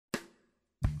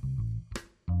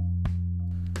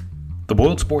The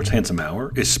Boiled Sports Handsome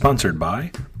Hour is sponsored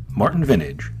by Martin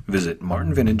Vintage. Visit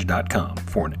martinvintage.com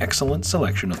for an excellent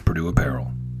selection of Purdue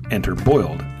apparel. Enter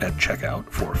BOILED at checkout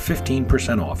for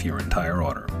 15% off your entire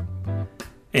order.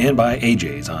 And by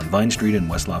AJ's on Vine Street in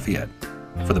West Lafayette.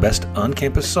 For the best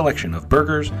on-campus selection of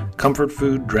burgers, comfort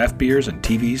food, draft beers, and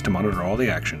TVs to monitor all the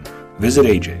action, visit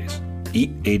AJ's.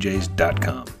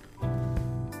 EatAJ's.com.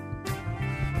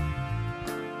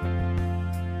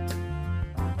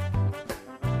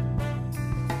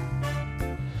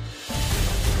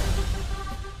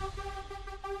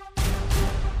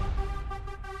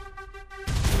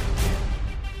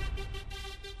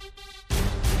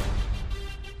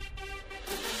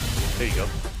 There you go.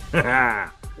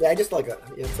 Yeah, I just like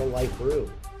it's a light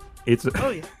brew. It's Oh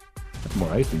yeah, that's more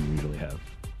ice than you usually have.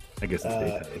 I guess it's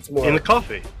daytime. It's more in the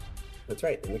coffee. That's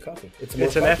right, in the coffee. It's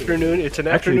It's an coffee. afternoon. It's an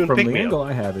Actually, afternoon from pick the me angle up.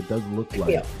 I have, it does look like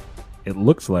Yeah. it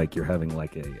looks like you're having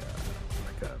like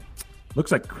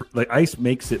ice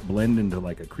makes it blend into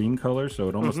like a cream color, so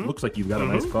it almost looks like you've got a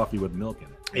nice coffee with milk in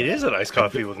it. It is a nice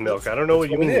coffee with milk. I don't know what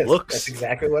you That's mean. it is. Looks. That's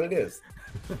exactly what it is.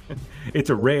 It's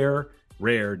a rare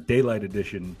daylight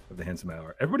edition of the Handsome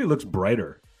Hour. Everybody looks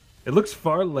brighter. It looks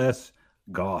far less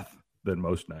goth than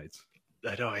most nights.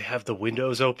 I know. I have the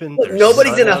windows open. Look, There's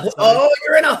nobody's sun in a. outside. Oh,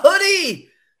 you're in a hoodie.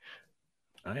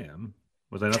 I am.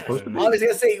 Was I not supposed to be? I was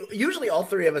gonna say. Usually, all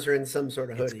three of us are in some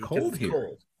sort of It's hoodie. 'cause cold here.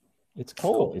 Cold. It's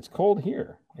cold. It's cold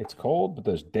here. It's cold, but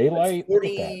there's daylight. It's Look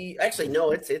at that. 40. Actually,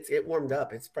 no. It warmed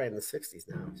up. It's probably in the 60s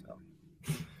now.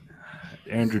 So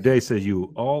Andrew Day says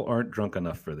you all aren't drunk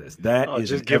enough for this. That Oh, is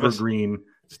just an give us- evergreen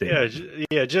Yeah,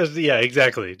 statement.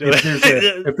 exactly.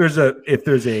 If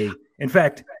there's a, in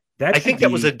fact, that I think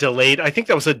that was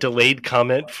a delayed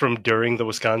comment from during the I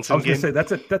Wisconsin was going game. to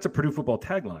say that's a Purdue football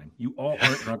tagline. You all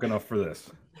aren't drunk enough for this.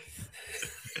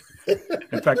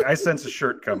 In fact, I sense a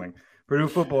shirt coming. Purdue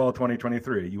football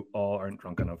 2023. You all aren't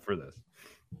drunk enough for this.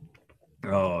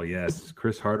 Oh yes,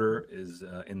 Chris Harder is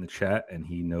in the chat, and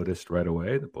he noticed right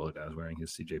away that Bullet Guy was wearing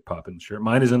his CJ Poppins shirt.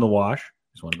 Mine is in the wash.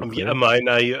 Just wanted to be clear. Yeah, mine.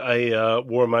 I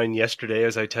wore mine yesterday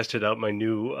as I tested out my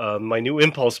new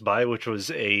impulse buy, which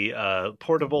was a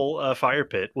portable fire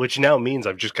pit, which now means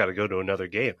I've just got to go to another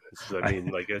game.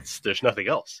 There's nothing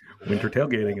else. Winter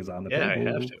tailgating is on the Yeah, I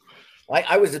table. have to.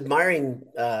 I was admiring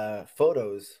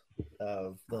photos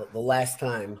of the last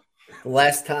time. The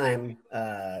last time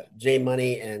Jay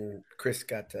Money and Chris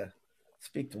got to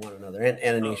speak to one another, and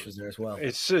Anish was there as well.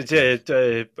 It's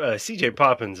CJ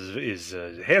Poppins is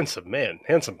a handsome man,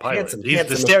 handsome pilot. He's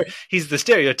the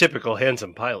stereotypical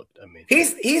handsome pilot. I mean,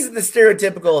 He's the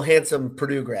stereotypical handsome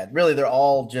Purdue grad. Really, they're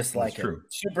all just like him. true.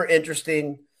 Super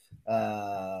interesting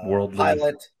Worldly.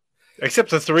 pilot.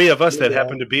 except the three of us that Yeah.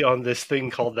 happen to be on this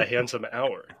thing called the Handsome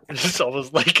Hour. It's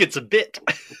almost like it's a bit.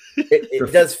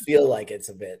 It does feel like it's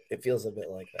a bit. It feels a bit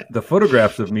like that. The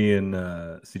photographs of me and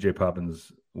CJ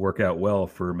Poppins work out well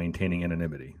for maintaining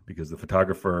anonymity because the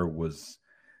photographer was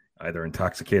either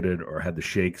intoxicated or had the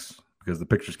shakes because the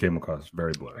pictures came across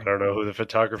very blurry. I don't know who the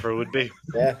photographer would be.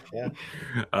 Yeah.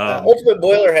 Ultimate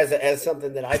Boiler has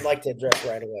something that I'd like to address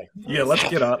right away. Yeah, let's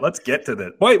get on. Let's get to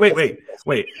that. Wait.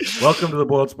 Welcome to the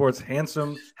Boiled Sports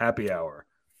Handsome Happy Hour.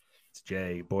 It's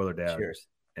Jay, Boiler Dad, Cheers.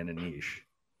 and Anish.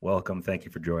 Welcome. Thank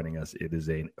you for joining us. It is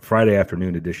a Friday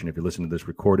afternoon edition. If you listen to this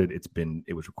recorded,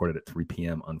 it was recorded at 3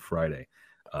 p.m. on Friday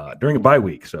during a bye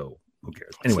week. So who cares?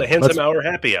 It's Anyway, the Handsome Hour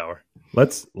happy hour.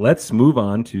 let's move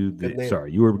on to Good the. name.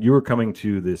 Sorry, you were coming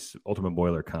to this Ultimate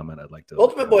Boiler comment. I'd like to.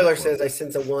 Ultimate Boiler says I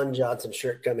sense a Juan Johnson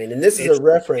shirt coming, and this is a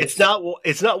reference.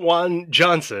 It's not Juan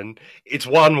Johnson. It's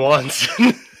Juan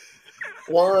Watson.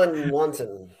 Juan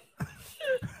Watson.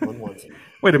 Juan Watson.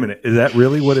 Wait a minute. Is that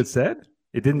really what it said?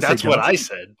 It didn't. That's say what Johnson? I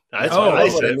said. That's Oh, what I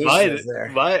that's what said. Anish says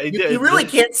there. You really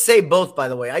can't say both, by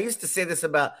the way. I used to say this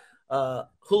about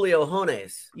Julio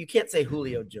Jones. You can't say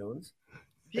Julio Jones.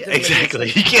 Yeah, That doesn't make exactly.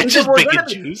 sense. You can't Because just we're pick gonna and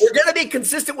be- choose. We're going to be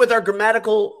consistent with our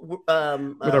grammatical With our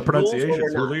rules, or we're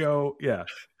pronunciations, not. Julio. Yeah.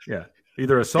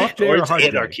 Either a soft J Or or a it's hard J.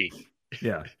 anarchy.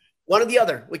 Yeah. One or the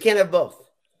other. We can't have both.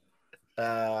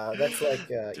 That's like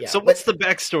yeah. So But- what's the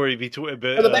backstory between?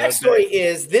 So the backstory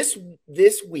is this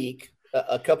week,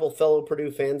 a couple fellow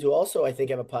Purdue fans who also I think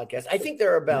have a podcast. I think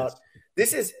they're about.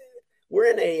 We're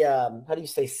in a how do you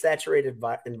say saturated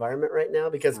environment right now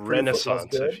because Purdue football's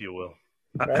Renaissance, good, if you will.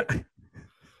 right?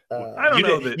 I don't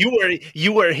know that.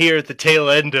 You were here at the tail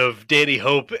end of Danny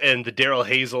Hope and the Daryl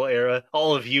Hazel era.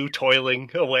 All of you toiling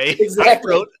away.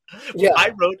 Exactly.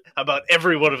 I wrote about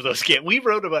every one of those games. We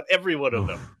wrote about every one of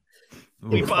them.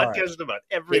 We podcasted about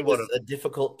every It one was of them. a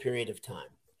difficult period of time.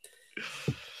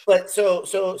 But so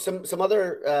some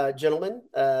other gentlemen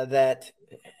that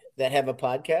that have a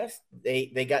podcast,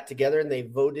 they got together and they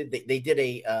voted. They did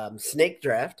a snake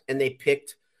draft, and they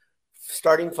picked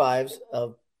starting fives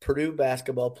of Purdue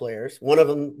basketball players. One of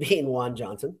them being Juan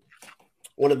Johnson,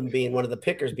 one of them being one of the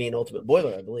pickers being Ultimate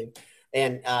Boiler, I believe.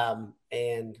 And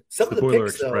some of the Boiler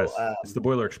picks, Express. though, It's the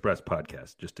Boiler Express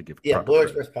podcast, just to give. Boiler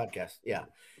credit. Express podcast, yeah.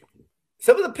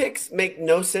 Some of the picks make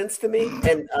no sense to me,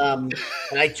 and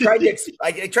I tried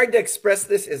to express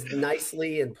this as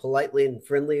nicely and politely and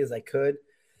friendly as I could.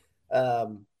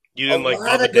 You didn't like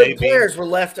lot Bubba of good Day players were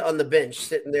left on the bench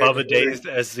sitting there. Bubba Day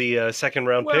as the second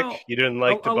round Well, pick. You didn't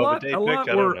like the Bubba Day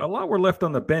pick. A lot were left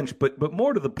on the bench, but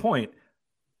more to the point,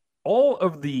 all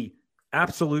of the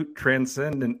absolute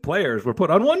transcendent players were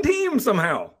put on one team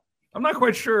somehow. I'm not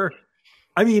quite sure.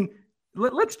 I mean,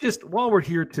 let's just, while we're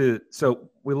here so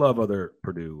we love other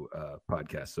Purdue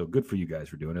podcasts. So good for you guys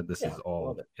for doing it. This is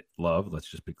all love. Let's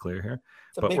just be clear here.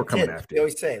 But we're coming after you. We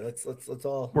always say, let's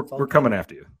all. We're coming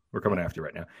after you. We're coming after you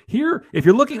right now. Here, if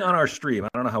you're looking on our stream, I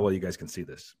don't know how well you guys can see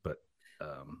this, but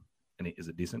is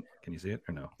it decent? Can you see it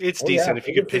or no? It's decent. If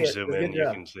you could pinch zoom in, you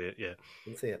can see it. Yeah.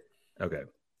 You can see it. Okay.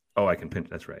 Oh, I can pinch.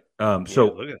 That's right.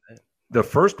 So look at that. The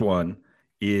first one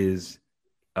is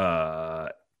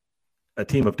a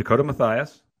team of Dakota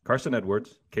Mathias, Carson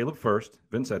Edwards, Caleb First,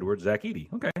 Vince Edwards, Zach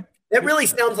Edey. Okay. That really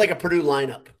sounds like a Purdue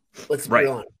lineup. Let's be Right.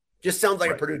 honest. Just sounds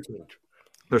like a Purdue team.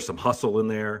 There's some hustle in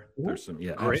there. There's some,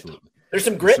 Grit. absolutely. There's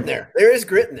some grit in there. There is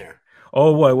grit in there.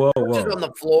 Oh, whoa. Just on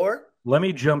the floor. Let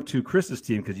me jump to Chris's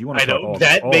team because you want to I know talk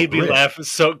that all made me grit. laugh.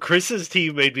 So Chris's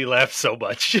team made me laugh so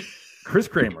much. Chris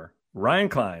Kramer, Ryan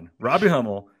Klein, Robbie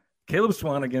Hummel, Caleb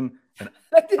Swanigan, and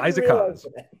I didn't Isaac realize Haas.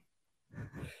 that.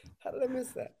 How did I miss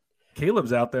that?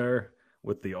 Caleb's out there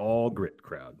with the all grit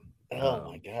crowd.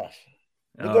 Oh my gosh.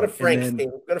 We'll go to Frank's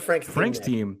team. Go to Frank's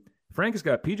team. Frank has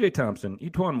got PJ Thompson,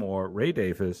 Etwan Moore, Ray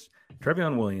Davis,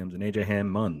 Trevion Williams, and AJ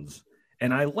Ham-Munns.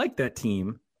 And I like that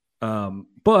team.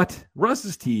 But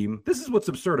Russ's team, this is what's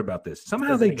absurd about this.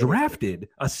 Somehow they drafted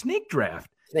a snake draft.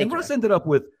 And Russ ended up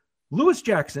with Lewis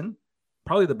Jackson,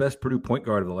 probably the best Purdue point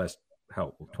guard of the last,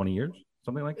 20 years?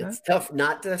 Something like that? It's tough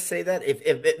not to say that. If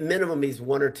at minimum he's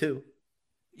one or two.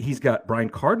 He's got Brian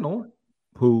Cardinal,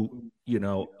 who,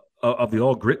 of the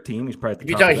all grit team, he's probably at the If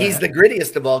you're top talking, of he's that. the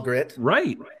grittiest of all grit.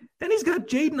 Right. Then he's got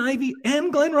Jaden Ivey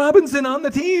and Glenn Robinson on the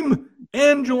team,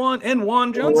 and Juan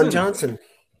Johnson. Juan Johnson.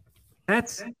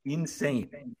 That's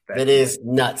insane. That is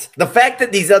nuts. The fact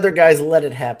that these other guys let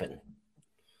it happen.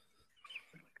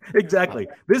 Exactly.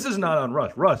 This is not on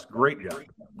Russ. Russ, great job.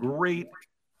 Great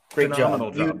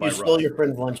phenomenal job. by You stole Russ. your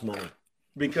friend's lunch money.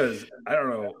 Because I don't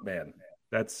know, man.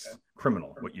 That's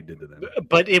criminal what you did to them.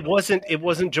 But it wasn't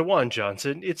Jawan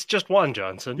Johnson. It's just Juan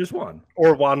Johnson. Just one.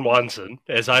 Or Juan Watson,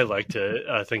 as I like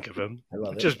to think of him. I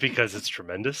love it. Just because it's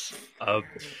tremendous.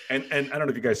 And I don't know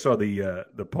if you guys saw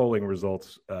the polling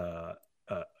results.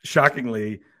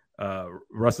 Shockingly,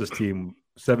 Russ's team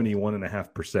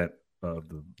 71.5% of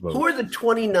the vote. Who are the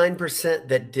 29%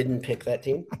 that didn't pick that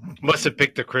team? Must have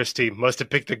picked the Chris team. Must have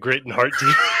picked the Grit and Heart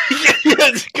team.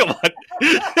 Yes, come on.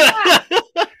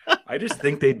 I just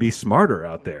think they'd be smarter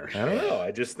out there. I don't know.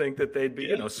 I just think that they'd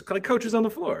be, like coaches on the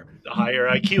floor. Higher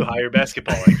IQ, higher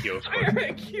basketball IQ, of course.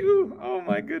 Higher IQ. Oh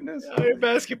my goodness. Higher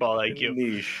basketball IQ.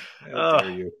 Niche. How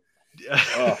dare you?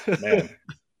 Oh man.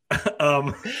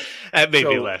 That made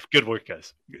me laugh. Good work,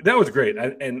 guys. That was great.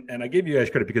 And I gave you guys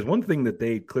credit because one thing that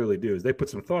they clearly do is they put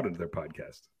some thought into their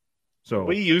podcast. So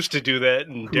we used to do that,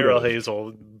 and Daryl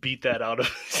Hazel beat that out of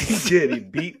us. He did. He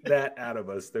beat that out of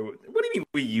us. What do you mean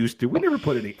we used to? We never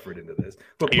put any effort into this.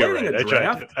 But planning a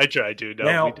draft. I tried to. No,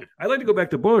 now, we did. I'd like to go back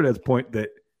to Boilerhead's point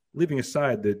that, leaving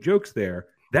aside the jokes there,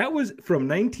 that was from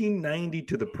 1990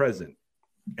 to the present.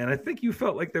 And I think you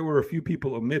felt like there were a few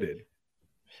people omitted.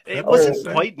 It wasn't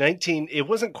quite 19. It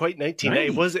wasn't quite 19. 90.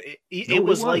 It was. It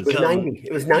was like 90.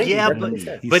 It was 90. Yeah,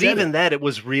 That's but even that, it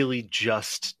was really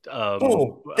just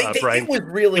Brian. It was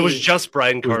really. It was just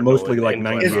Brian It was Cardinal. mostly like and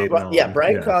 98.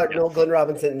 Brian Cardinal, Glenn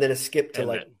Robinson, and then a skip to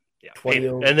like 20.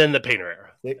 And then the Painter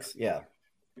era. 6. Yeah.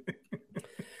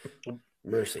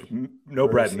 Mercy. No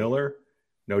Brad Miller.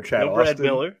 No Chad No Austin. Brad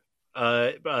Miller.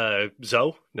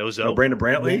 Zoe. No Zoe. No Brandon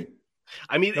Brantley.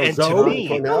 I mean, No and Zoe. to me,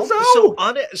 Cornell?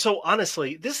 so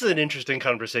honestly, this is an interesting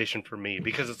conversation for me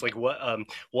because it's like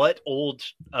what old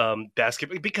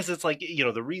basketball, because it's like,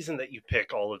 the reason that you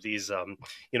pick all of these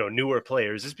newer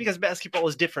players is because basketball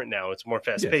is different now. It's more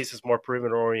fast paced. It's more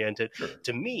perimeter oriented. Sure.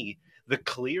 To me, the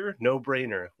clear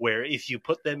no-brainer where if you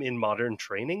put them in modern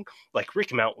training, like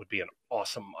Rick Mount would be an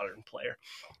awesome modern player.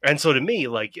 And so to me,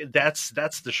 like that's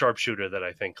the sharpshooter that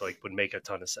I think like would make a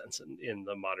ton of sense in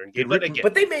the modern game. But again,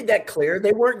 but they made that clear.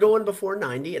 They weren't going before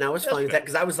 90, and I was fine with that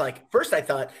because I was like, first I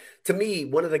thought, to me,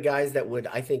 one of the guys that would,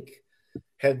 I think,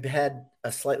 have had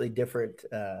a slightly different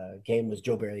game was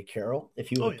Joe Barry Carroll if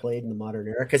he would have played in the modern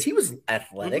era, because he was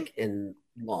athletic and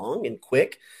long and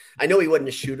quick. I know he wasn't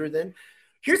a shooter then.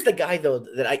 Here's the guy though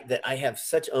that I have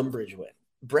such umbrage with.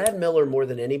 Brad Miller more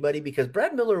than anybody, because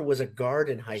Brad Miller was a guard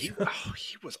in high school.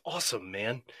 He was awesome,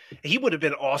 man. He would have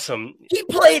been awesome. He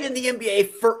played in the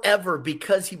NBA forever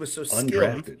because he was so skilled.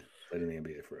 Undrafted. Played in the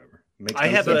NBA forever. I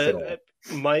have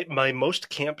my most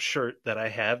camp shirt that I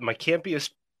have, my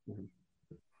campiest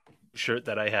shirt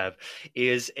that I have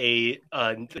is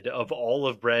of all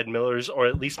of Brad Miller's, or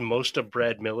at least most of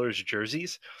Brad Miller's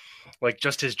jerseys, like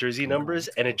just his jersey numbers,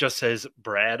 and it just says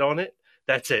Brad on it.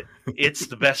 That's it. It's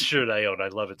the best shirt I own. I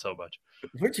love it so much.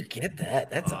 Where'd you get that?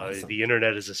 That's awesome. The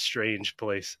internet is a strange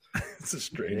place. It's a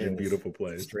strange and beautiful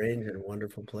place. Strange and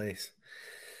wonderful place.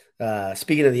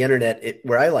 Speaking of the internet,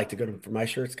 where I like to go for my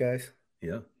shirts, guys.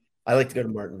 Yeah. I like to go to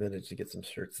Martin Vintage to get some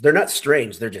shirts. They're not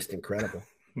strange. They're just incredible.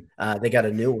 They got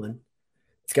a new one.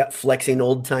 It's got flexing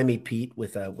old timey Pete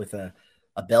with a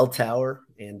bell tower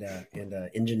and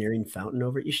engineering fountain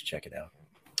over it. You should check it out.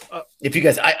 If you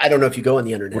guys, I don't know if you go on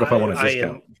the internet. What if I want a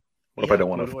discount? What if I don't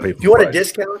want to pay? If you want a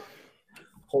discount,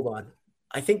 hold on.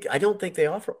 I don't think they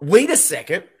offer. Wait a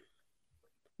second.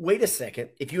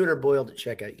 If you enter Boiled at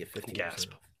checkout, you get 15%.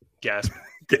 Gasp.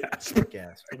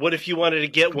 What if you wanted to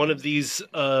get one of these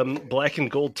black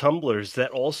and gold tumblers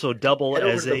that also double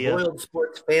as a Boiled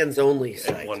Sports fans only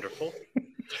site? Wonderful.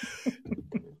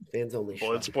 Fans only.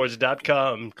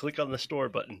 BoiledSports.com. Click on the store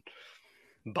button.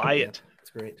 Buy it. That's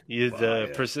great.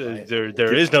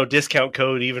 There is no discount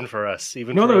code even for us.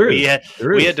 There is.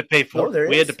 We had to pay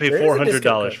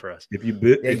 $400 for us. If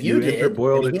you enter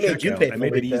Boiled at checkout, I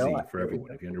made it easy for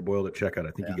everyone. If you enter Boiled at checkout,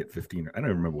 I think you get 15. I don't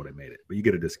remember what I made it, but you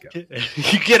get a discount.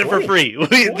 You get it for free.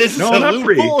 This is not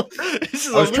free. I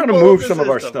was trying to move some of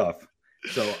our stuff.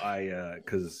 So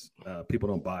because people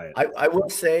don't buy it. I will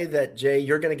say that, Jay,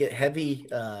 you're going to get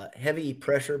heavy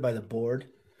pressure by the board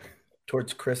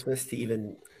towards Christmas to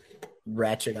even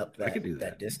ratchet up that, I could do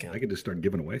that discount. I could just start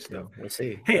giving away stuff. We'll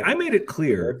see. Hey, I made it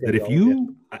clear that if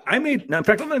you, now, in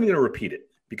fact, I'm not even going to repeat it,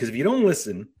 because if you don't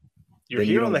listen, you're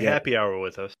here on the happy hour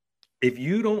with us. If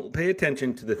you don't pay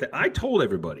attention to the thing, I told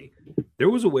everybody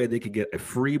there was a way they could get a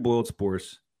free Boiled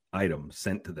Sports item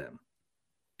sent to them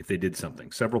if they did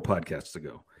something several podcasts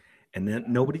ago, and then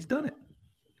nobody's done it.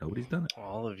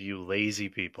 All of you lazy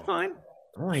people. Fine.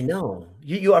 Oh, I know.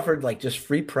 You offered like just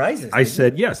free prizes. I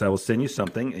said, yes, I will send you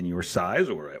something in your size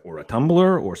or a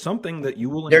tumbler or something that you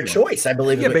will enjoy. Their choice, I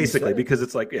believe. Yeah, basically, because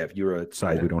it's like, if you're a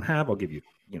size we don't have, I'll give you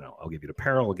the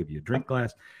apparel, I'll give you a drink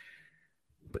glass.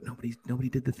 But nobody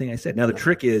did the thing I said. Now, the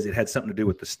trick is it had something to do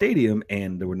with the stadium,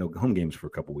 and there were no home games for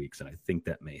a couple weeks, and I think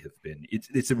that may have been –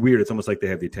 it's weird. It's almost like they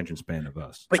have the attention span of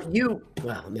us. But I'm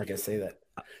not going to say that.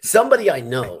 Somebody I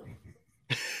know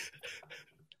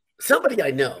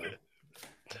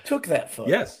took that photo.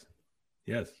 Yes.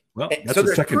 Well, that's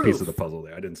the second piece of the puzzle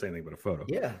there. I didn't say anything but a photo.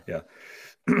 Yeah.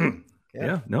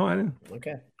 Yeah. No, I didn't.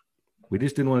 Okay. We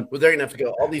just didn't want. Well, they're gonna have to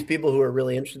go. All these people who are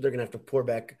really interested, they're gonna have to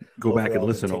go back and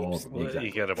listen to all of them. Exactly.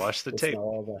 You got to watch the tape.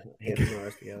 All the Handsome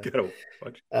Hours together.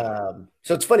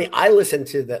 So it's funny. I listened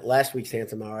to that last week's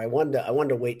Handsome Hour. I wanted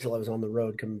to wait till I was on the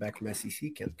road coming back from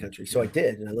SEC country, so I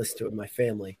did, and I listened to it with my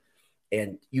family.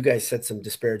 And you guys said some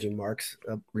disparaging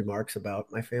remarks about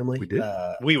my family. We did.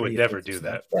 We would never do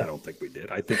that. I don't think we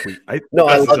did. I think we. I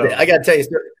loved it. I got to tell you.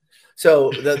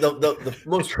 So the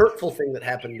most hurtful thing that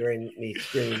happened during me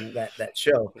streaming that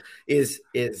show is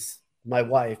my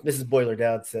wife, Mrs. Boiler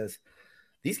Dowd, says,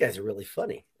 "These guys are really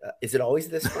funny. Is it always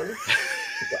this funny?"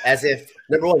 As if,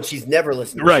 number one, she's never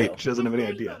listened to the show. She doesn't have any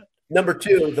idea. Number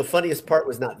two, the funniest part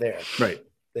was not there. Right.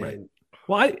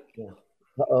 Well,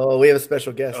 Uh-oh, we have a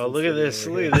special guest. Oh, look at this.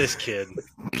 Look at this kid.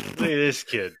 Look at this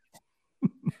kid.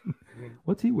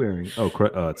 What's he wearing? Oh,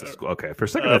 it's a school. Okay. For a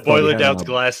second, Boiler Dowd's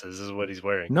glasses is what he's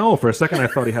wearing. No, for a second, I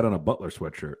thought he had on a Butler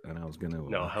sweatshirt, and I was going to.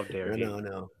 No, how dare you?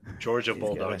 No. Georgia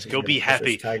Bulldogs. Go be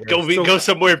happy. Go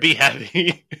somewhere, be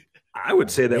happy. I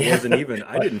would say that wasn't even.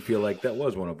 I didn't feel like that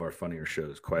was one of our funnier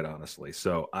shows, quite honestly.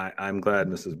 So I'm glad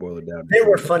Mrs. Boiler Dowd. There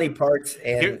were funny parts,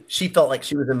 and she felt like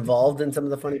she was involved in some of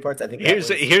the funny parts. I think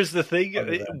here's the thing: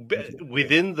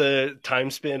 within the time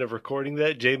span of recording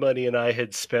that, J Money and I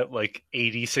had spent like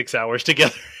 86 hours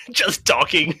together just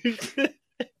talking.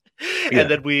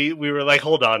 And then we were like,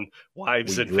 hold on,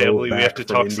 wives and family, we have to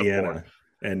talk some more.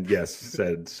 And yes,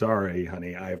 said, sorry,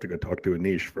 honey, I have to go talk to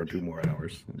Anish for 2 more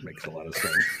hours. It makes a lot of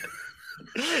sense.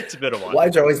 It's been a while.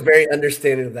 Wives are always very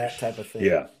understanding of that type of thing.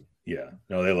 Yeah.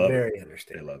 No, they love very it.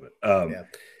 understanding. They love it. Yeah.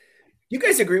 You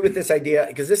guys agree with this idea?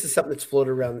 Because this is something that's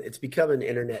floated around. It's become an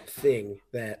internet thing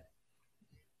that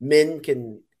men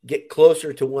can get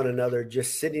closer to one another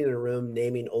just sitting in a room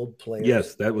naming old players.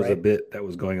 Yes, that was right? a bit that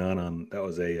was going on. That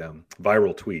was a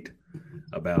viral tweet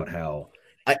about how.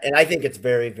 I think it's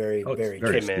very, very, Oh, it's very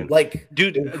very true. man. Like,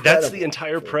 Dude, incredible. that's the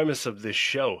entire premise of this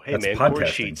show. Hey, That's man, Corey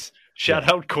podcasting. Sheets. Shout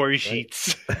out Corey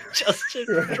Sheets. Just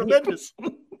tremendous.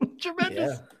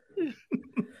 Tremendous. Yeah.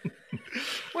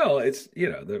 Well, it's we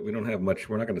don't have much.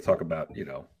 We're not going to talk about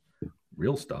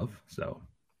real stuff. So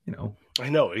I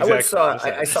know, I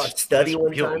exactly. saw a study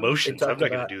one real time. emotions. It I'm talked not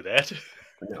going about- to do that.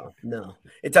 No.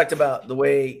 It talked about the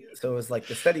way. So it was like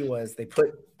the study was they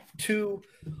put two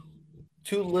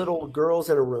little girls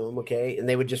in a room, okay, and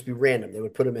they would just be random. They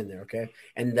would put them in there, okay,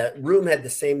 and the room had the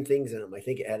same things in them. I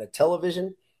think it had a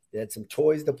television, it had some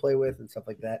toys to play with and stuff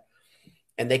like that,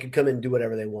 and they could come in and do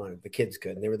whatever they wanted. The kids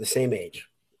could, and they were the same age,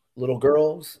 little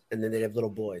girls, and then they'd have little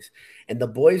boys, and the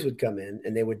boys would come in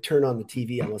and they would turn on the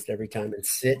TV almost every time and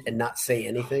sit and not say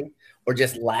anything or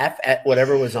just laugh at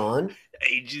whatever was on.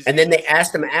 Ages. And then they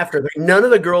asked them after. None of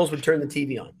the girls would turn the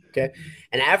TV on. Okay.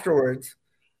 And afterwards,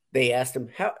 they asked him,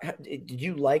 how did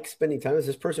you like spending time with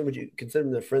this person? Would you consider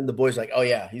him a friend? The boys like, oh,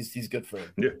 yeah, he's a good friend.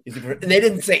 Yeah. He's a good friend. And they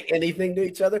didn't say anything to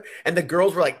each other. And the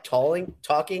girls were like talking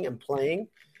and playing.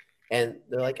 And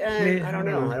they're like, I don't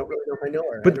know. I don't really know if I know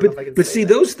her. I don't know if I can But say see,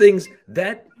 that. those things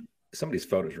that somebody's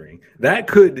phone's ringing, that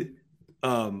could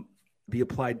be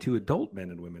applied to adult men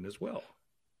and women as well.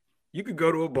 You could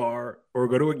go to a bar or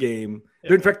go to a game.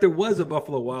 Yeah. In fact, there was a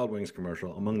Buffalo Wild Wings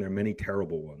commercial among their many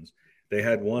terrible ones. They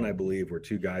had one, I believe, where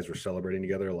 2 guys were celebrating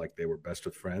together like they were best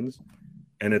of friends.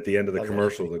 And at the end of the Oh,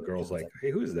 commercial, the that's- girl's like,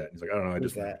 hey, who's that? He's like, I don't know. I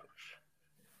Who's just that?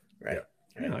 Right.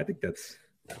 Yeah, I think that's,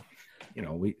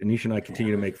 Anish and I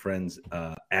continue to make friends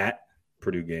at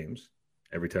Purdue games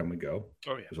every time we go.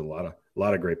 Oh, yeah. There's a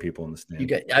lot of great people in the stand. You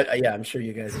got, yeah, I'm sure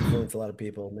you guys influence a lot of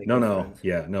people. make good friends.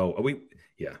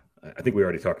 I think we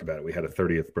already talked about it. We had a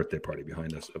 30th birthday party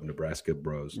behind us of Nebraska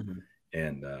bros, Mhm.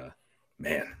 and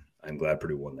man, I'm glad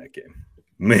Purdue won that game.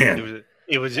 Man,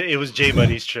 It was Jay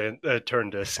Money's turn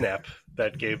to snap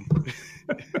that game.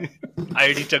 I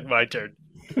already took my turn.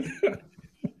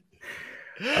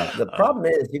 The problem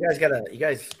is you guys gotta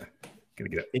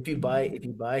get. if you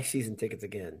buy season tickets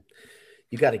again,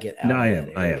 you got to get out. No, of I that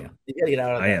am. area. You got to get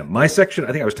out of I that. am. My section,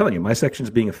 I think I was telling you, my section is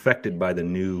being affected by the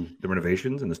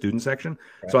renovations in the student section.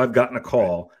 Right. So I've gotten a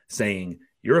call saying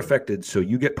you're affected, so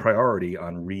you get priority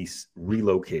on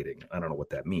relocating. I don't know what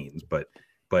that means, but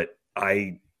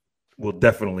I will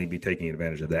definitely be taking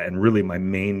advantage of that. And really, my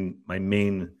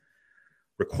main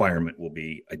requirement will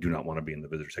be I do not want to be in the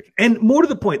visitor section. And more to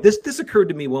the point, this occurred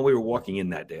to me when we were walking in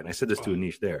that day, and I said this to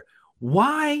Anish there.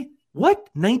 Why? What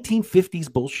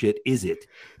 1950s bullshit is it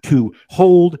to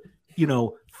hold,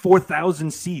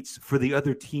 4,000 seats for the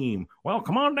other team? Well,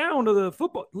 come on down to the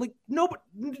football. Like, no, but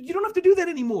you don't have to do that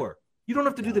anymore. You don't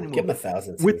have to do that anymore. Give them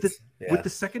 1,000 With seats. with the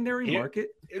secondary Here- market,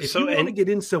 if so- you want to and- get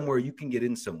in somewhere, you can get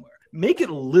in somewhere. Make it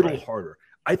a little Right. harder.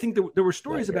 I think there were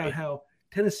stories Right, about right. how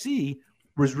Tennessee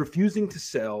was refusing to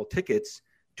sell tickets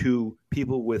to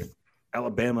people with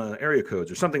Alabama area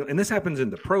codes or something. And this happens in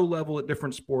the pro level at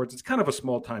different sports. It's kind of a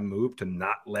small time move to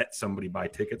not let somebody buy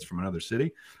tickets from another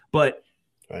city. But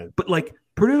Right. but like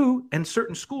Purdue and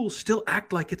certain schools still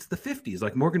act like it's the 50s.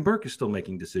 Like Morgan Burke is still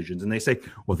making decisions. And they say,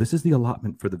 well, this is the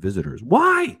allotment for the visitors.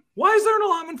 Why? Why is there an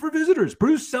allotment for visitors?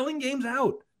 Purdue's selling games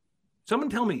out.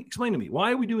 Someone explain to me,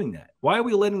 why are we doing that? Why are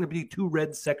we letting there be 2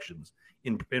 red sections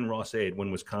in Ross-Ade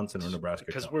when Wisconsin or Nebraska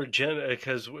Because come? we're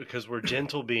because we're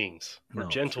gentle beings. We're No,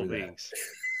 gentle screw that. beings.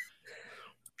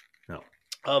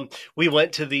 No. We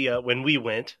went to the when we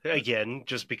went again,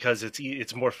 just because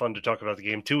it's more fun to talk about the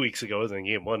game 2 weeks ago than the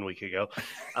game 1 week ago.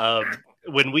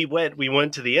 When we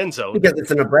went to the end zone. Because it's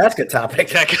a Nebraska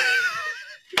topic.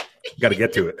 Got to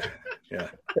get to it. Yeah.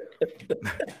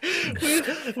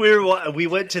 we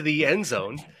went to the end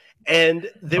zone, and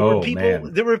there Oh, were people.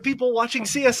 man. There were people watching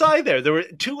CSI there. There were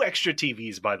 2 extra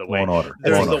TVs, by the way. Law and Order.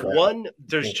 There's Law and the Order. one.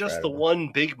 There's just the Incredible.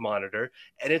 one big monitor,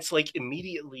 and it's like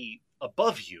immediately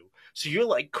above you. So you're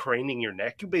like craning your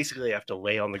neck. You basically have to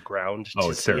lay on the ground. Oh, to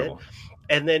it's see terrible. It.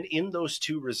 And then in those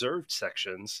 2 reserved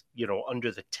sections,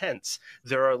 under the tents,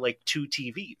 there are like 2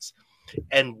 TVs,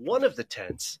 and one of the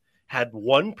tents had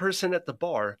one person at the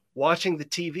bar watching the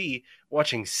TV,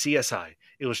 watching CSI.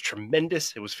 It was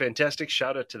tremendous. It was fantastic.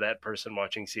 Shout out to that person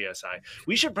watching CSI.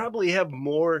 We should probably have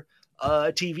more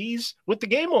TVs with the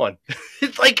game on.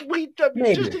 It's like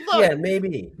Maybe. just a thought. Yeah,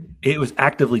 maybe. It was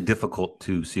actively difficult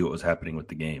to see what was happening with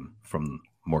the game from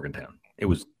Morgantown. It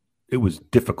was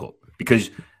difficult because,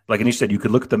 like Anish said, you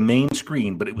could look at the main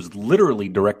screen, but it was literally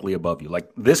directly above you, like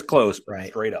this close, but Right.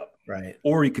 straight up. Right.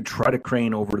 Or you could try to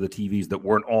crane over the TVs that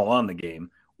weren't all on the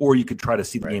game, or you could try to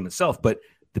see the game itself. But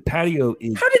the patio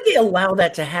is How did they allow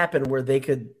that to happen where they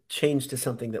could change to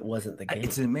something that wasn't the game?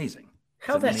 it's amazing.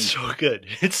 How It's that's amazing. So good.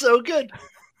 It's so good.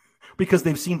 Because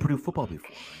they've seen Purdue football before.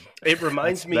 Right? It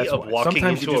reminds me That's of why. walking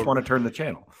Sometimes into you just want to turn the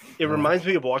channel. It reminds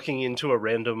me of walking into a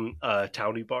random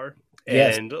townie bar.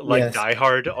 Yes, And like yes. Die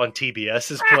Hard on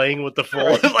TBS is playing with the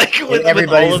full like And with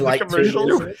everybody's all of the like commercials. tuning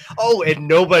into it. Oh, and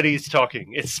nobody's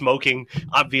talking. It's smoking.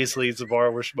 Obviously, it's a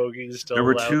bar where smoking is still There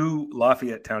were allowed. 2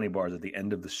 Lafayette Townie bars at the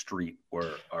end of the street where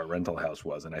our rental house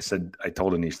was, and I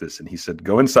told Anish this, and he said,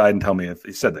 "Go inside and tell me if."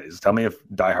 He said that. He said, "Tell me if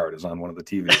Die Hard is on one of the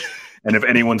TVs, and if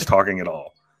anyone's talking at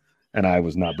all." And I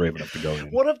was not brave enough to go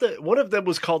in. One of them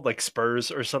was called like Spurs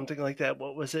or something like that.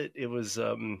 What was it? It was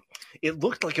it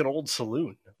looked like an old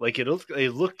saloon. Like it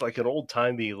looked like an old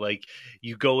timey, like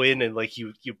you go in and like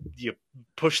you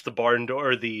push the barn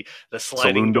door, the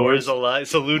sliding Saloon doors doors? alive,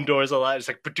 saloon doors alive. It's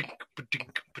like pa-dink,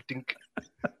 pa-dink, pa-dink.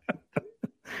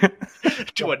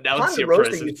 To announce Ponderosa your used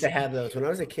presence. to have those when I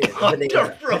was a kid.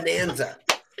 Ponderosa.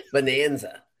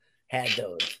 Bonanza had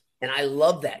those, and I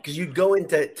love that because you'd go in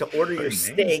to order your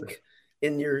Bonanza. steak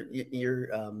in your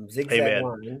zigzag Hey, man.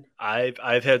 line.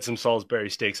 I've had some Salisbury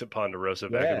steaks at Ponderosa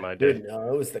back in my day. Dude,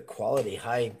 no, it was the quality,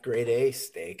 high grade A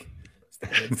steak. It's the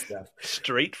good stuff.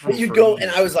 Straight from But you'd go, Freeze.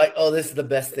 and I was like, "Oh, this is the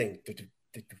best thing."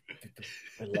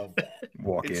 I love that.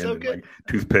 Walk It's in so and good. like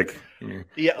toothpick.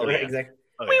 Yeah, oh, yeah. Exactly.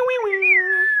 Oh,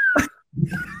 yeah.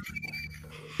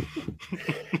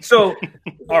 So,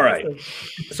 all right.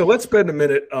 So let's spend a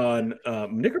minute on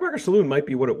Knickerbocker Saloon. Might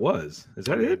be what it was. Is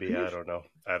that it? Maybe I don't know.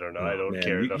 I don't Oh,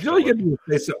 care You, enough. you only to get look.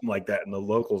 to say something like that, and the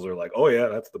locals are like, "Oh yeah,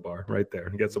 that's the bar right there."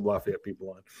 And get some Lafayette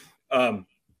people on.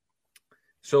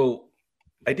 So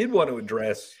I did want to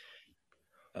address.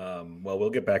 Well, we'll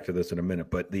get back to this in a minute,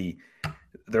 but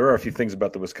there are a few things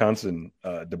about the Wisconsin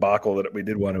debacle that we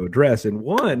did want to address, and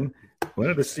one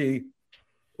wanted to see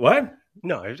what.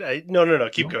 No, no.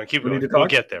 Keep going. Keep We need going. to We'll talk?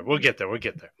 get there. We'll get there.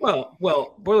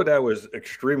 Well, Boiler Dad was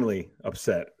extremely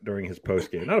upset during his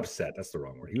post game. Not upset, that's the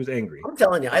wrong word. He was angry. I'm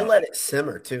telling you, I let it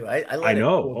simmer too. I I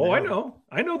know. cool I down. know.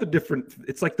 I know the different.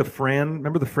 It's like the Fran.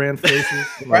 Remember the Fran faces?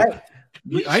 Like, Right.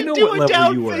 We I should know do what a level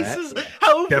down you were faces. at.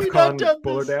 How have we not DEFCON done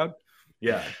Boiler this? Down.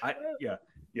 Yeah.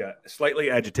 Yeah. Slightly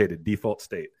agitated. Default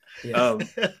state. Yeah. Um,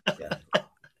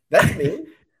 That's me.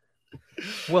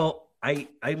 Well, I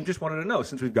just wanted to know,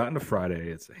 since we've gotten to Friday,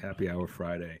 it's a happy hour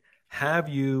Friday. Are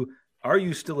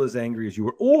you still as angry as you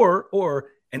were? Or,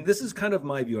 and this is kind of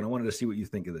my view, and I wanted to see what you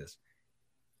think of this.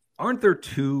 Aren't there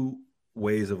 2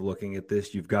 ways of looking at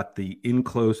this? You've got the in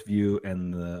close view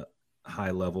and the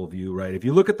high level view, right? If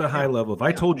you look at the high level, if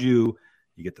I told you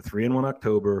get the 3-1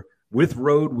 October with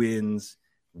road wins,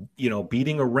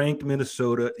 beating a ranked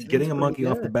Minnesota, getting a monkey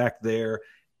off the back there,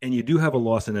 and you do have a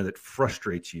loss in there that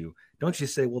frustrates you, don't you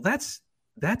say, well, that's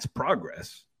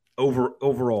progress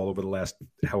overall over the last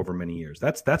however many years.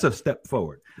 That's a step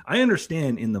forward. I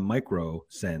understand in the micro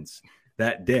sense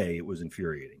that day it was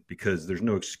infuriating because there's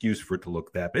no excuse for it to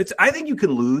look that bad. I think you can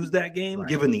lose that game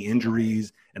given the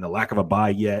injuries and the lack of a bye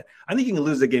yet. I think you can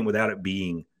lose the game without it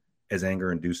being as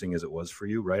anger inducing as it was for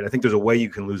you, right? I think there's a way you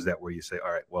can lose that where you say,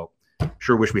 all right, well,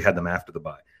 sure wish we had them after the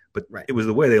bye. But it was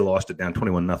the way they lost it down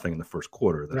 21-0 in the first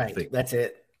quarter that I think. That's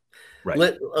it.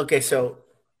 Right. Okay, so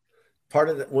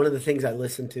one of the things I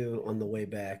listened to on the way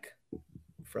back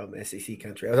from SEC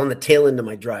country, I was on the tail end of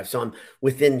my drive, so I'm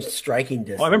within striking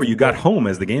distance. Oh, I remember you got home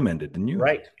as the game ended, didn't you?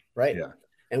 Right. Yeah.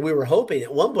 And we were hoping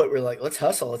at one point we were like, let's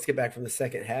hustle, let's get back from the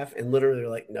second half, and literally we're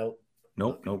like, nope.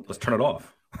 Let's turn it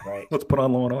off. Right. Let's put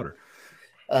on Law and Order.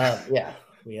 Yeah,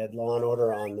 we had Law and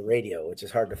Order on the radio, which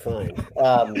is hard to find.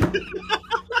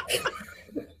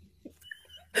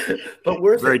 But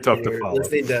we're very tough to follow.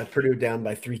 Listening to Purdue down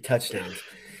by 3 touchdowns.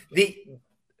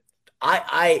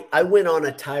 I went on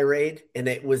a tirade, and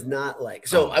it was not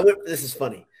like I went. This is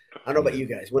funny. I don't know about you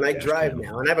guys. When I drive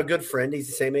now, and I have a good friend, he's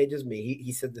the same age as me.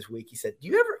 He said this week, he said, "Do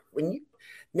you ever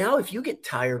if you get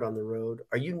tired on the road,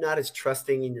 are you not as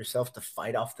trusting in yourself to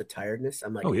fight off the tiredness?"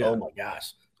 I'm like, oh my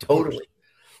gosh, totally.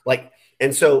 Like,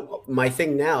 and so my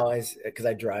thing now is because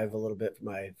I drive a little bit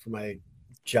for my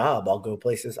job, I'll go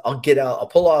places. I'll get out, I'll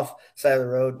pull off side of the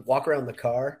road, walk around the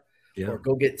car, or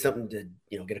go get something to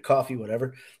get a coffee,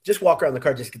 whatever. Just walk around the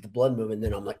car, just get the blood moving.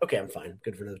 Then I'm like, okay, I'm fine,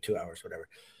 good for another 2 hours, whatever.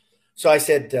 So I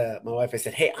said, my wife, I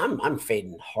said, hey, I'm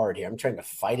fading hard here. I'm trying to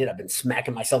fight it. I've been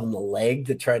smacking myself in the leg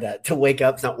to try to wake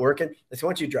up. It's not working. I said, why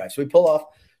don't you drive? So we pull off.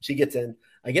 She gets in.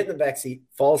 I get in the back seat,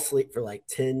 fall asleep for like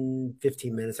 10,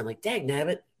 15 minutes. I'm like, dag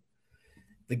nabbit.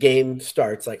 The game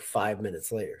starts like 5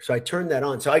 minutes later. So I turn that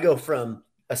on. So I go from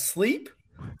asleep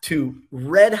to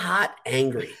red hot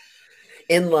angry.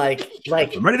 And like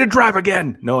I'm ready to drive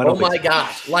again. No, I don't. Oh my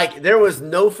gosh. Like there was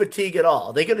no fatigue at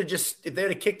all. They could have just, if they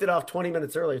had kicked it off 20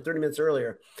 minutes earlier, 30 minutes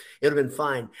earlier, it would have been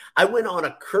fine. I went on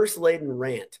a curse laden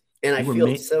rant and I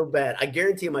feel so bad. I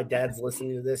guarantee you my dad's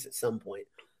listening to this at some point,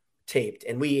 taped.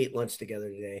 And we ate lunch together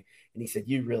today. And he said,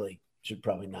 you really should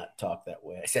probably not talk that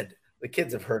way. I said, the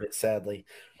kids have heard it, sadly.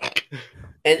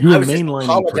 And I was just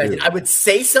apologizing. I would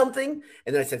say something,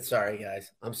 and then I said, sorry,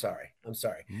 guys. I'm sorry.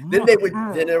 Then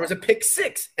there was a pick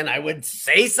six, and I would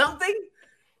say something,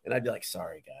 and I'd be like,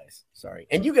 sorry, guys. Sorry.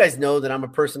 And you guys know that I'm a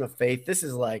person of faith. This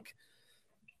is like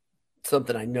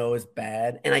something I know is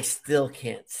bad, and I still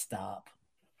can't stop.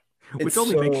 Which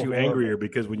only makes you angrier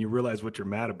because when you realize what you're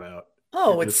mad about.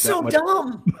 Oh, it's so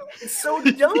dumb. It's so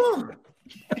dumb.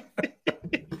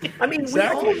 I mean,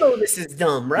 exactly. We all know this is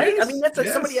dumb, right? Yes, I mean, that's like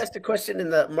somebody asked a question in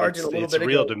the margin a little bit ago. It's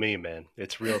real to me, man.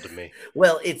 It's real to me.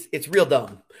 Well, it's real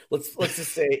dumb. Let's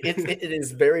just say it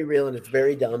is very real and it's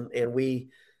very dumb. And we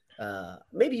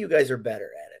maybe you guys are better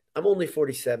at it. I'm only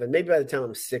 47. Maybe by the time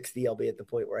I'm 60, I'll be at the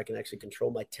point where I can actually control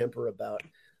my temper about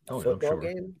a football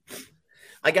game.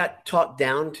 I got talked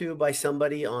down to by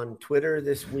somebody on Twitter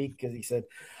this week because he said,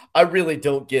 I really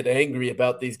don't get angry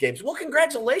about these games. Well,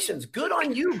 congratulations. Good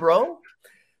on you, bro.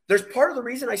 There's part of the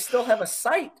reason I still have a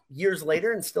site years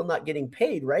later and still not getting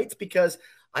paid, right? It's because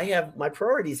I have my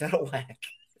priorities out of whack.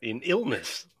 In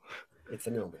illness. It's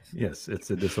an illness. Yes,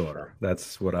 it's a disorder.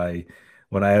 That's what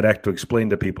when I had to explain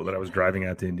to people that I was driving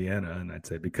out to Indiana, and I'd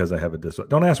say, because I have a disorder.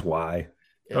 Don't ask why.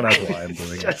 Don't ask why I'm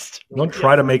doing it. Don't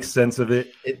try to make sense of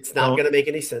it. It's not going to make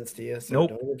any sense to you. So nope.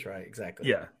 Don't even try. Exactly.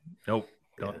 Yeah. Nope.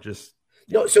 Don't just.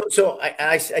 No, so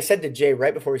I said to Jay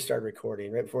right before we started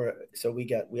recording, we were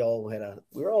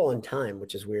all on time,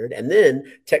 which is weird. And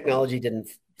then technology didn't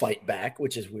fight back,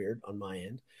 which is weird on my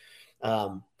end.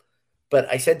 But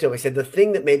I said to him, the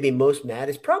thing that made me most mad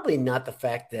is probably not the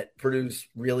fact that Purdue's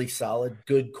really solid,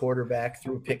 good quarterback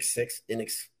threw pick six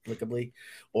inexplicably,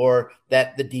 or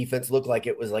that the defense looked like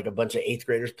it was like a bunch of eighth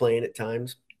graders playing at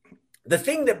times. The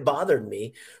thing that bothered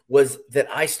me was that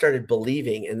I started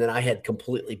believing and then I had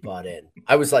completely bought in.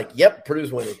 I was like, yep,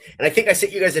 Purdue's winning. And I think I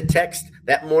sent you guys a text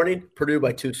that morning, Purdue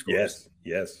by 2 scores.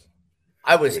 Yes.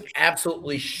 I was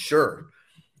absolutely sure.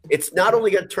 It's not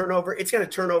only going to turn over, it's going to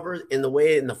turn over in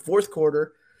the fourth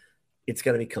quarter, it's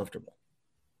going to be comfortable.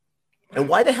 And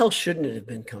why the hell shouldn't it have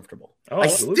been comfortable? I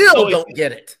still don't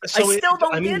get it.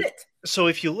 So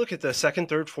if you look at the second,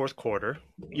 third, fourth quarter,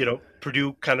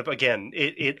 Purdue kind of, again,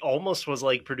 it almost was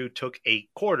like Purdue took a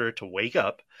quarter to wake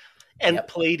up and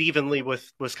played evenly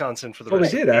with Wisconsin for the rest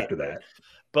of the game. They did after that.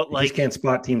 But you just can't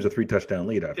spot teams a 3-touchdown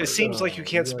lead after. It seems like you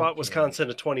can't spot Wisconsin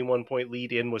a 21-point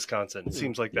lead in Wisconsin. It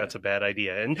seems like that's a bad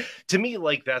idea. And to me,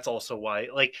 that's also why,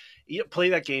 you play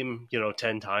that game,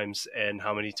 10 times. And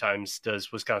how many times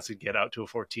does Wisconsin get out to a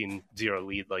 14-0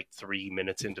 lead, 3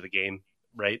 minutes into the game?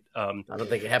 Right. I don't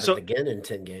think it happens again in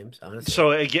 10 games,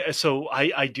 honestly. So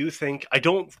I do think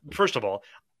first of all,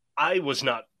 I was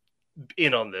not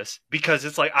in on this because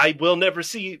it's like I will never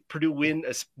see Purdue win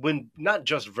not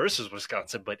just versus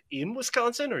Wisconsin, but in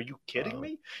Wisconsin. Are you kidding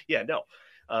me? Yeah, no.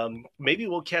 Maybe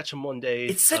we'll catch them one day.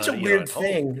 It's such a weird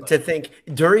thing to think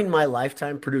during my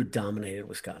lifetime, Purdue dominated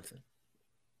Wisconsin.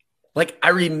 I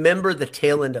remember the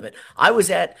tail end of it. I was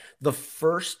at the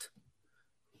first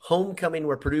homecoming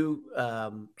where Purdue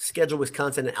scheduled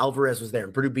Wisconsin and Alvarez was there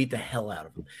and Purdue beat the hell out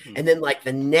of them. And then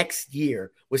the next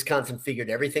year, Wisconsin figured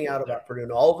everything out about Purdue.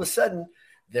 And all of a sudden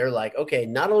they're like, okay,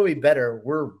 not only are we better,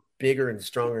 we're bigger and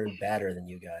stronger and badder than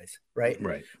you guys. Right.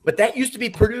 But that used to be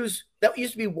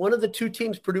one of the two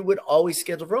teams Purdue would always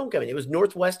schedule for homecoming. It was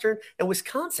Northwestern and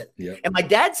Wisconsin. Yeah. And my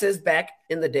dad says back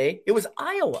in the day, it was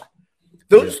Iowa.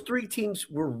 Those three teams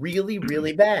were really,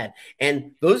 really bad.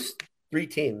 And those three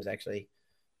teams actually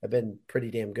have been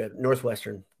pretty damn good.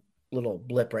 Northwestern, little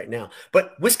blip right now.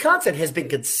 But Wisconsin has been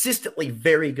consistently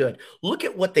very good. Look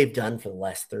at what they've done for the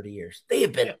last 30 years. They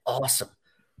have been awesome.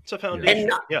 It's a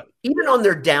foundation. And even on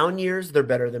their down years, they're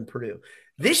better than Purdue.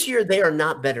 This year, they are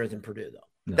not better than Purdue, though.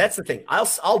 No. That's the thing.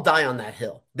 I'll die on that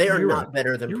hill. They are not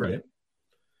better than Purdue. Right.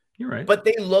 You're right. But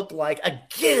they look like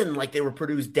they were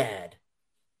Purdue's dad.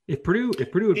 If Purdue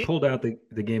had pulled out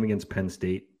the game against Penn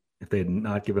State, if they had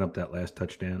not given up that last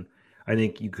touchdown, I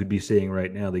think you could be saying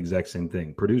right now the exact same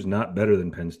thing. Purdue's not better than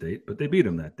Penn State, but they beat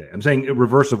them that day. I'm saying a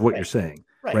reverse of what you're saying,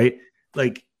 right?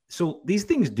 So these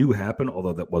things do happen,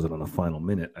 although that wasn't on the final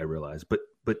minute, I realize. But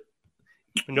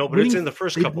no, but it's in the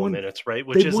first couple of minutes, right?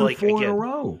 Which is like, four in a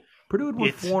row. Purdue had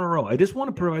won 4 in a row. I just want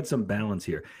to provide some balance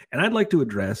here, and I'd like to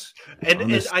address.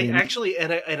 I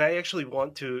actually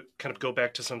want to kind of go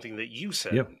back to something that you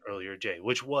said earlier, Jay,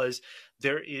 which was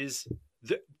there is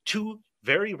two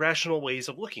very rational ways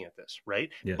of looking at this, right?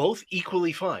 Yeah. Both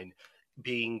equally fine.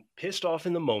 Being pissed off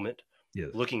in the moment,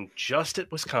 looking just at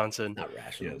Wisconsin, not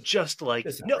rational. Just like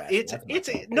it's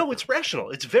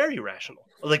rational. It's very rational.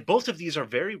 Like both of these are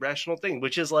very rational things,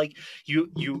 which is like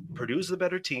you produce the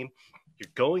better team.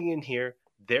 You're going in here.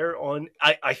 They're on.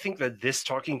 I think that this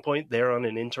talking point, they're on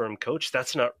an interim coach.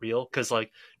 That's not real because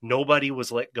like nobody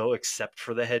was let go except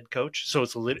for the head coach. So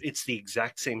it's the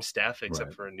exact same staff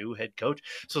except for a new head coach.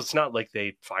 So it's not like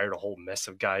they fired a whole mess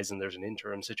of guys and there's an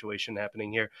interim situation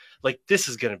happening here. Like this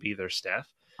is going to be their staff.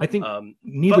 I think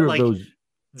neither of those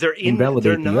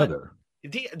invalidate the other.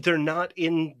 They're not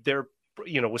in their.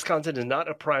 Wisconsin is not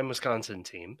a prime Wisconsin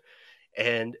team,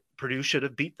 and Purdue should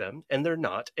have beat them, and they're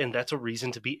not, and that's a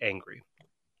reason to be angry.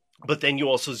 But then you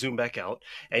also zoom back out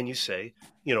and you say,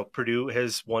 Purdue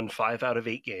has won 5 out of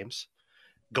 8 games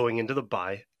going into the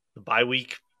bye. The bye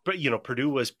week, but Purdue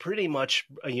was pretty much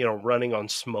running on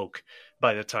smoke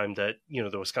by the time that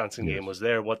the Wisconsin game was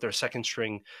there. What their second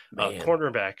string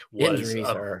cornerback was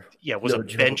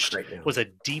was a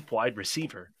deep wide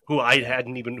receiver who we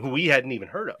hadn't even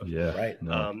heard of. Yeah, right.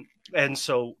 No. And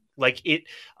so like it,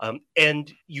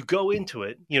 and you go into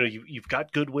it. You've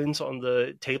got good wins on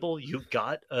the table. You've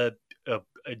got a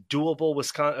doable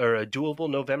Wisconsin or a doable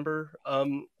November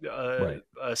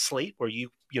slate where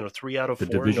 3 out of 4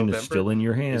 the division November is still in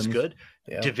your hands. Is good.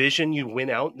 Yeah. Division, you win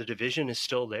out, and the division is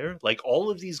still there. Like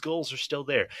all of these goals are still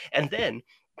there. And then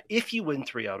if you win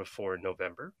 3 out of 4 in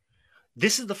November,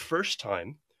 this is the first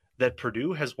time that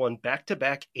Purdue has won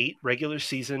back-to-back 8 regular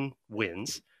season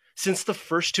wins since the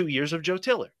first 2 years of Joe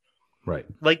Tiller. Right.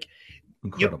 Like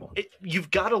incredible.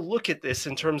 You've got to look at this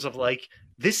in terms of like,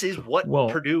 this is what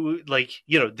Purdue,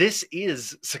 this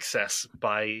is success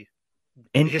by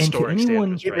historic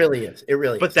standards. It really is. It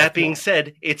really is. But that being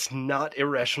said, it's not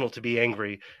irrational to be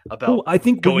angry about well, I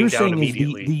think going what you're down saying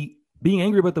immediately. Is the being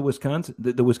angry about the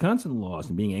Wisconsin loss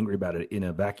and being angry about it in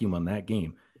a vacuum on that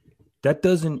game, that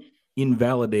doesn't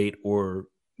invalidate or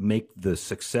make the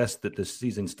success that this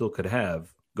season still could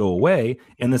have go away.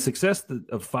 And the success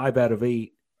of 5 out of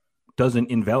 8 doesn't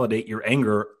invalidate your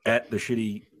anger at the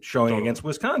shitty showing against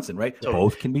Wisconsin, right?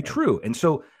 Both can be true. And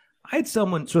so I had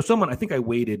someone, I think I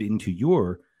waded into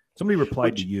somebody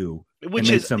replied to you. Which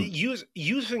is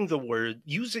using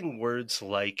words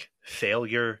like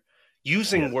failure,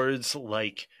 using words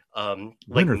like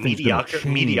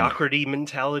mediocrity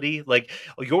mentality, like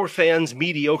your fans'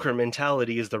 mediocre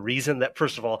mentality is the reason that,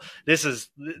 first of all, this is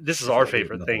our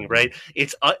favorite thing, right?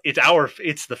 It's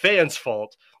the fans'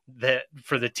 fault that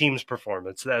for the team's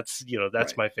performance. That's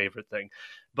right. My favorite thing.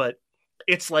 But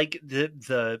it's like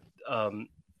the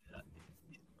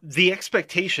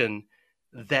expectation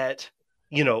that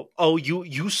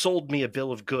you sold me a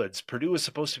bill of goods. Purdue is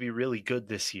supposed to be really good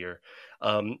this year.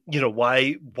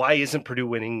 Why isn't Purdue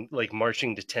winning, like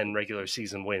marching to 10 regular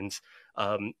season wins?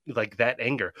 Like that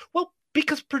anger. Well,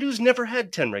 because Purdue's never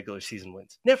had 10 regular season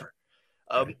wins. Never.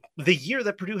 The year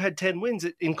that Purdue had 10 wins,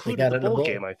 it included the bowl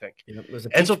game, I think.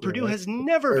 And so Purdue has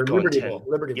never gone 10.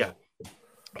 Liberty Bowl.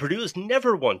 Purdue has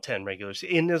never won 10 regular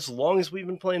season in as long as we've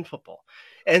been playing football.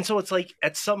 And so it's like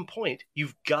at some point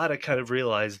you've got to kind of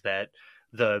realize that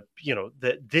that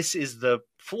this is the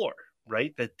floor,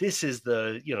 right? That this is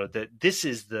the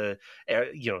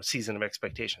season of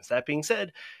expectations. That being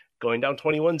said, going down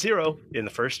 21-0 in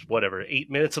the first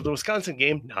 8 minutes of the Wisconsin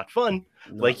game, not fun.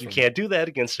 You can't do that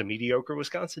against a mediocre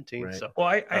Wisconsin team. Right. So, well,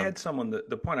 I had someone.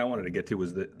 The point I wanted to get to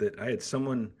was that I had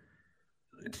someone,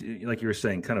 like you were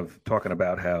saying, kind of talking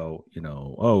about how you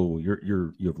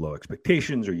have low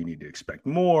expectations, or you need to expect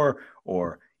more,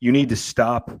 or you need to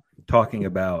stop talking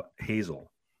about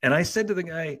Hazel. And I said to the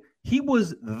guy, he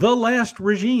was the last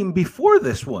regime before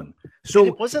this one. So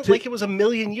it wasn't like it was a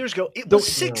million years ago. It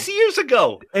was 6 years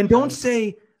ago. And don't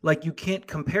say like you can't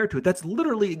compare to it. That's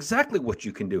literally exactly what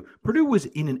you can do. Purdue was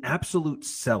in an absolute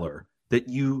cellar that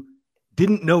you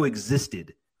didn't know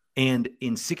existed. And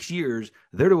in 6 years,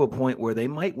 they're to a point where they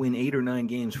might win 8 or 9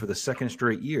 games for the second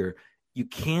straight year. You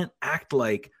can't act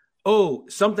like,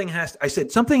 something has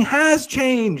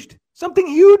changed. Something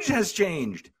huge has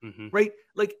changed, right?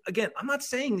 Like, again, I'm not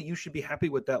saying that you should be happy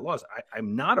with that loss.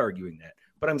 I'm not arguing that.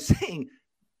 But I'm saying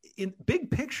in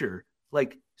big picture,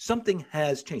 like something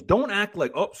has changed. Don't act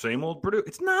like, same old Purdue.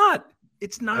 It's not.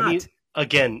 I mean,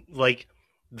 again, like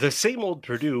The same old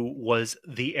Purdue was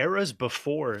the eras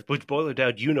before, which Boiler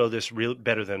Dowd, you know this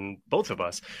better than both of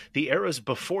us, the eras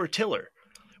before Tiller,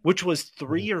 which was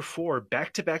 3 or 4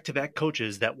 back-to-back-to-back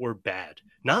coaches that were bad.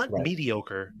 Not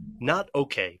mediocre, not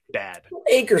okay, bad.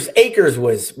 Akers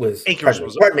was Akers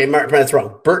was pardon me, Martin, that's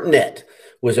wrong. Burtonette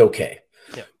was okay.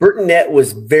 Yeah. Burtonette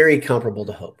was very comparable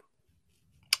to Hope.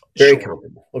 Very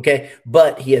comparable. Okay.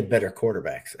 But he had better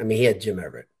quarterbacks. I mean, he had Jim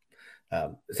Everett.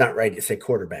 It's not right to say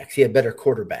quarterbacks. He had better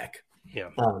quarterback. Yeah.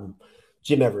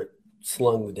 Jim Everett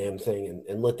slung the damn thing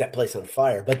and lit that place on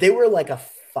fire. But they were like a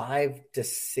 5 to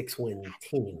 6 win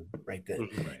team right then.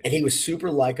 Right. And he was super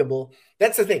likable.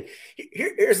 That's the thing.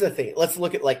 Here's the thing. Let's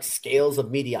look at like scales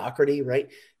of mediocrity,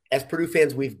 right? As Purdue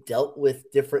fans, we've dealt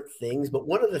with different things, but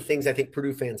one of the things I think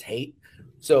Purdue fans hate.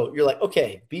 So you're like,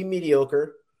 okay, be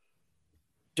mediocre.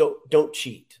 Don't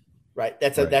cheat, right?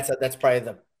 That's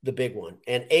probably the big one.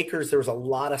 And Akers, there was a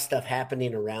lot of stuff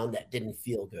happening around that didn't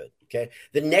feel good. Okay.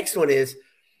 The next one is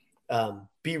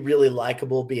be really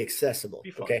likable, be accessible.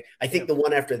 Okay. I think the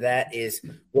one after that is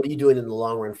what are you doing in the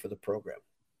long run for the program?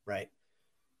 Right.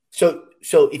 So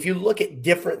if you look at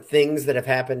different things that have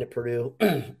happened at Purdue,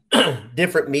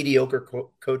 different mediocre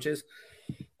coaches,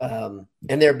 and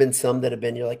there have been some that have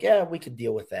been, you're like, yeah, we could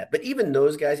deal with that. But even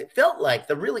those guys, it felt like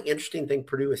the really interesting thing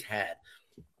Purdue has had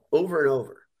over and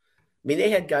over. I mean,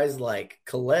 they had guys like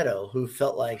Coletto who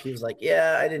felt like he was like,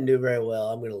 yeah, I didn't do very well.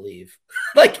 I'm going to leave.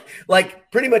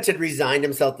 like pretty much had resigned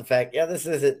himself to the fact, yeah, this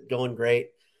isn't going great.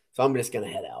 So I'm just going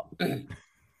to head out. And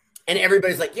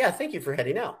everybody's like, yeah, thank you for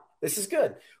heading out. This is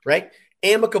good. Right.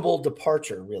 Amicable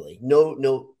departure, really.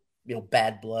 No,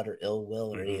 bad blood or ill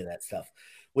will or any of that stuff.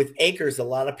 With Akers, a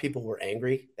lot of people were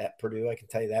angry at Purdue. I can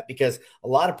tell you that because a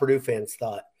lot of Purdue fans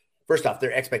thought, first off,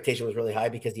 their expectation was really high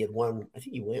because he had won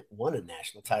a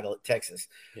national title at Texas.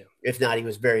 Yeah. If not, he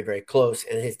was very, very close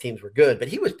and his teams were good, but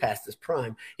he was past his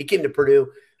prime. He came to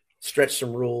Purdue, stretched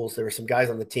some rules. There were some guys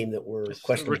on the team that were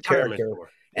questionable character.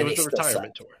 It was the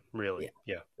retirement tour, really.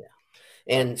 Yeah.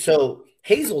 And so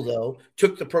Hazel, though,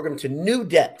 took the program to new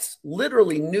depths,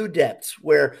 literally new depths,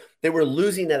 where they were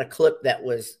losing at a clip that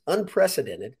was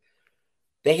unprecedented.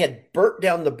 They had burnt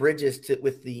down the bridges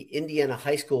with the Indiana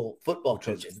high school football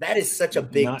coaches. That is such a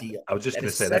big deal. I was just going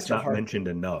to say that's not mentioned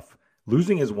enough.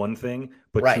 Losing is one thing,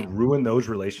 but to ruin those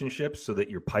relationships so that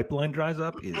your pipeline dries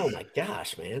up is... Oh, my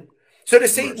gosh, man. So to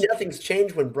say nothing's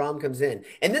changed when Brom comes in.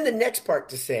 And then the next part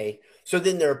to say, so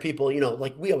then there are people,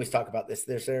 like we always talk about this.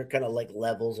 There are kind of like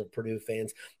levels of Purdue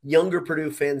fans. Younger Purdue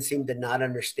fans seem to not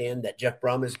understand that Jeff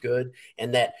Brom is good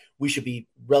and that we should be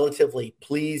relatively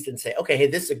pleased and say, okay, hey,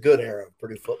 this is a good era of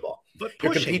Purdue football. But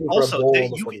pushing also,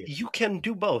 you can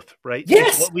do both, right?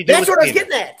 Yes, that's what I was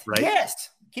getting at. Right?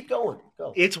 Yes. Keep going.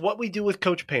 Go. It's what we do with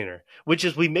Coach Painter, which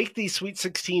is we make these Sweet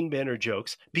 16 banner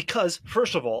jokes because,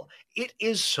 first of all, it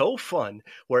is so fun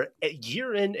where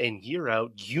year in and year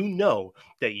out, you know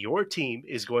that your team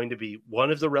is going to be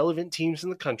one of the relevant teams in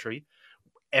the country,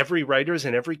 every writer's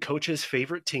and every coach's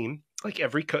favorite team, like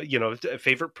every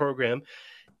favorite program.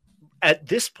 At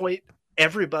this point,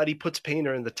 everybody puts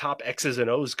Painter in the top X's and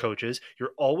O's coaches.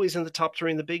 You're always in the top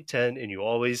 3 in the Big Ten, and you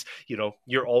always,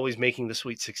 you're always making the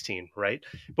Sweet 16, right?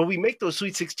 But we make those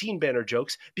Sweet 16 banner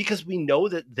jokes because we know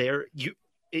that there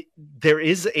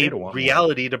is a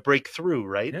reality to break through,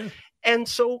 right? Yeah. And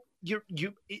so you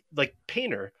like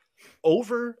Painter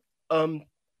over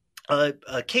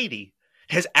Katie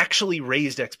has actually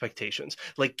raised expectations.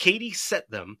 Like Katie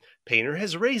set them, Painter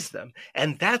has raised them,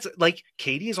 and that's like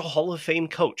Katie is a Hall of Fame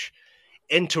coach.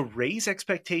 And to raise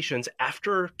expectations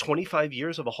after 25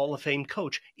 years of a Hall of Fame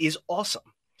coach is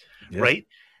awesome, right?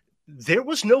 There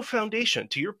was no foundation.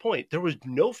 To your point, there was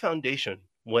no foundation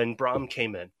when Brom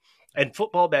came in. And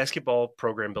football, basketball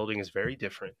program building is very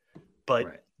different.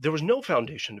 But there was no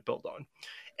foundation to build on.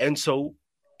 And so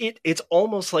it's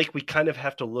almost like we kind of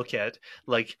have to look at,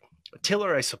 like,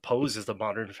 Tiller, I suppose, is the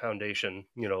modern foundation,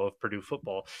 of Purdue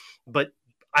football. But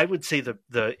I would say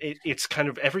it's kind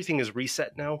of everything is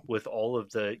reset now with all of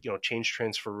the change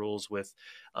transfer rules with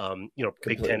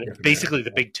Big Ten, basically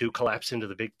the Big Two collapsed into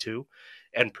the Big Two,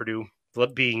 and Purdue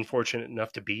being fortunate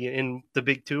enough to be in the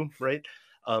Big Two, right?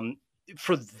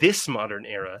 For this modern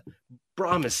era,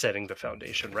 Brom is setting the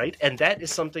foundation, right? And that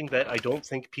is something that I don't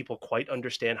think people quite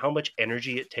understand how much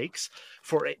energy it takes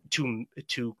for it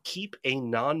to keep a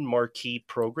non-marquee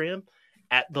program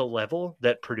at the level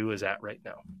that Purdue is at right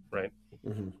now, right?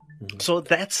 Mm-hmm. Mm-hmm. So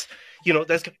that's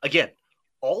again,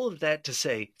 all of that to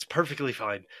say it's perfectly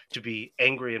fine to be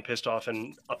angry and pissed off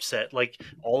and upset like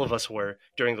all of us were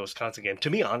during the Wisconsin game. To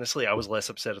me, honestly, I was less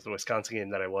upset at the Wisconsin game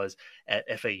than I was at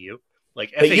FAU.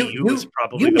 Like But FAU was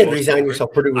probably you the did most resign over.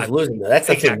 yourself. Purdue was losing, though. That's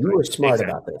the thing. Exactly. You were smart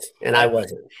Exactly. about this, and I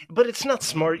wasn't. But it's not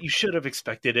smart. You should have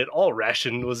expected it. All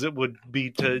would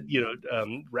be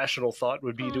to rational thought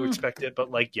would be to expect it. But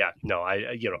like, yeah, no,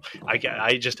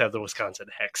 I just have the Wisconsin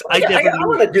hex. I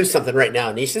want to do something right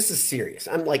now, Nish. This is serious.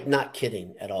 I'm like not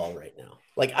kidding at all right now.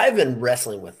 Like I've been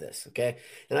wrestling with this, okay?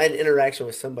 And I had an interaction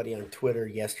with somebody on Twitter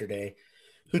yesterday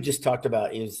who just talked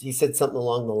about he said something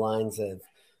along the lines of,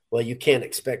 well, you can't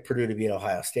expect Purdue to beat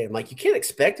Ohio State. I'm like, you can't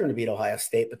expect them to beat Ohio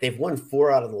State, but they've won 4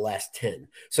 out of the last 10.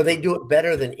 So they do it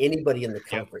better than anybody in the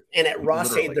conference. And at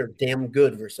Ross-Ade, they're damn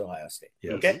good versus Ohio State.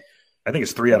 Yes. Okay? I think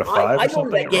it's 3 out of 5. I go to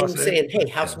that game saying, hey,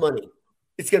 house money.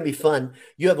 It's going to be fun.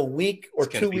 You have a week or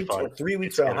 2 weeks or 3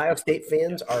 weeks where Ohio State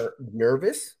fans are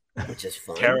nervous, which is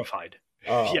fun. Terrified.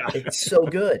 Oh, yeah. It's so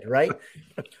good, right?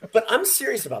 But I'm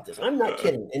serious about this. I'm not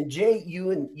kidding. And Jay,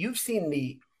 you've seen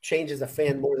me change as a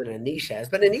fan more than Anish has,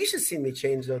 but Anish has seen me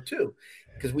change though too,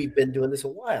 because we've been doing this a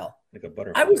while. Like a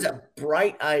butterfly. I was a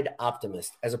bright-eyed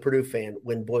optimist as a Purdue fan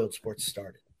when Boiled Sports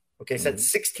started. Okay, so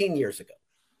that's 16 years ago.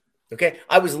 Okay,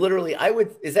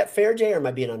 is that fair, Jay, or am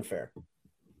I being unfair?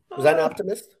 Was I an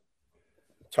optimist?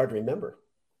 It's hard to remember.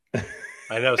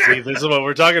 I know. See, this is what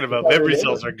we're talking about. Memory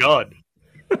cells are gone.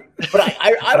 But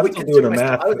I would consider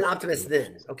myself, I was an optimist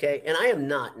then, okay? And I am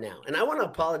not now. And I want to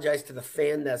apologize to the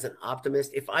fan that's an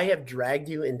optimist. If I have dragged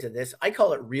you into this, I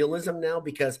call it realism now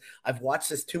because I've watched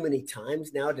this too many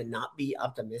times now to not be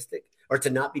optimistic or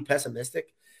to not be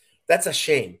pessimistic. That's a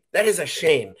shame. That is a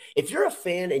shame. If you're a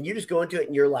fan and you just go into it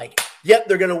and you're like, yep,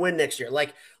 they're going to win next year.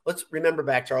 Like, let's remember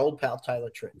back to our old pal Tyler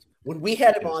Trent. When we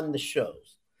had him on the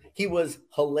shows, he was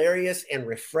hilarious and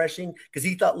refreshing because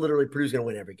he thought literally Purdue's going to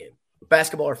win every game.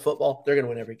 Basketball or football, they're going to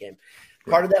win every game.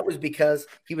 Part of that was because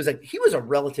he was a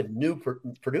relative new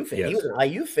Purdue fan. Yes. He was an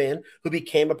IU fan who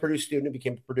became a Purdue student and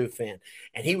became a Purdue fan.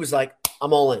 And he was like,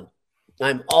 I'm all in.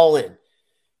 I'm all in.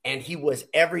 And he was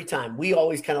every time. We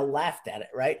always kind of laughed at it,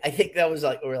 right? I think that was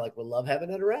like, we love having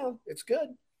it around. It's good.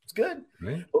 It's good.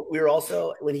 Right. But we were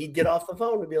also, when he'd get off the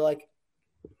phone, we'd be like,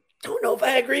 don't know if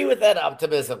I agree with that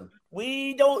optimism.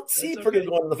 We don't see Purdue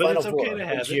going to the Final Four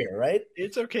this year, right?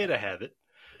 It's okay to have it.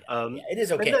 It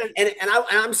is okay. And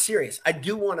I'm serious. I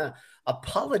do want to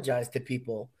apologize to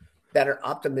people that are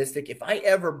optimistic. If I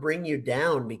ever bring you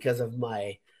down because of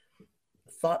my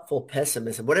thoughtful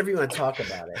pessimism, whatever you want to talk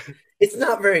about it, it's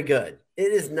not very good.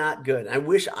 It is not good. I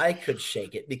wish I could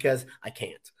shake it because I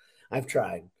can't. I've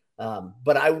tried.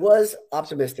 But I was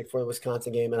optimistic for the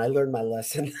Wisconsin game, and I learned my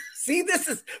lesson. See, this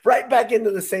is right back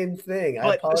into the same thing.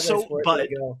 I apologize for it. But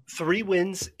 3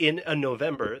 wins in a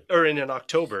November or in an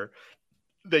October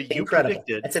that you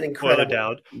predicted, that's an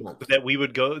incredible month.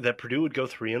 that Purdue would go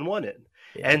 3-1 in.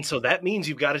 Yeah. And so that means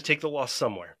you've got to take the loss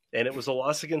somewhere. And it was a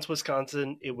loss against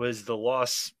Wisconsin. It was the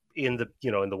loss in the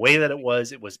way that it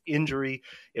was injury.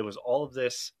 It was all of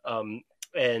this.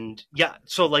 And yeah,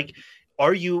 so like,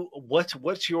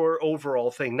 what's your overall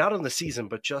thing, not on the season,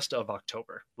 but just of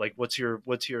October? Like, what's your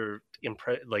the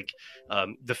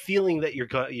feeling that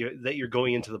you're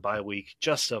going into the bye week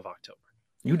just of October?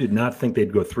 You did not think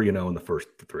they'd go 3-0 in the first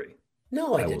 3.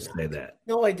 No, I did not. Say that.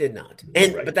 No, I did not.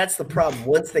 But that's the problem.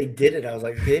 Once they did it, I was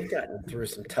like, they've gotten through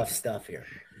some tough stuff here.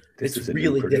 It's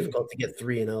really difficult to get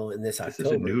 3-0 in this October.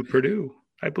 This is a new Purdue,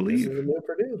 I believe. This is a new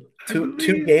Purdue.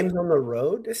 Two games on the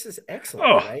road. This is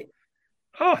excellent, right?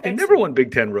 Oh, they never won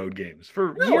Big Ten road games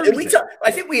for years. And I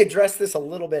think we addressed this a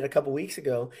little bit a couple weeks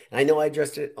ago, and I know I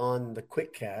addressed it on the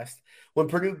quick cast. When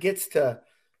Purdue gets to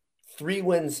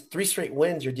 3 straight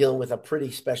wins, you're dealing with a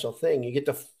pretty special thing. You get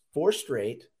to 4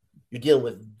 straight, you're dealing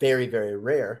with very, very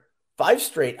rare. 5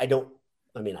 straight, I can't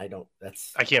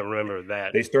remember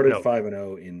that. They started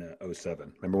 5-0 in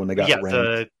 07. Remember when they got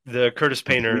ranked? the Curtis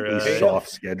Painter soft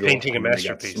schedule, painting a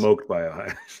masterpiece, smoked by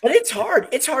Ohio. But it's hard.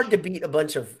 It's hard to beat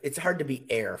it's hard to beat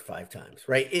air 5 times,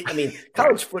 right?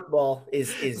 College football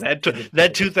is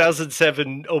that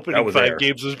 2007 opening 5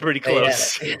 games was pretty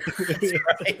close. Yeah.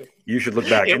 Right. You should look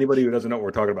back. Anybody who doesn't know what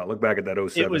we're talking about, look back at that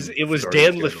 07. It was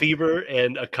Dan Lefebvre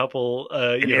and a couple.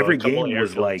 Every game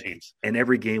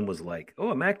was like, oh,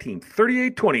 a MAC team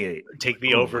 38-28. Take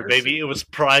me over, baby. It was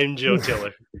prime Joe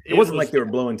Tiller. It wasn't like they were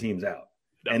blowing teams out.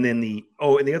 No. And then the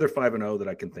other 5-0 that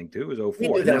I can think too is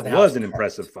 04. And that was an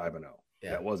impressive 5-0.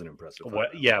 Yeah, that was an impressive.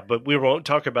 But we won't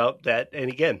talk about that. And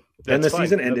again, then the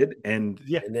season ended, and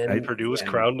then Purdue was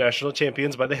crowned national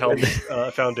champions by the Helms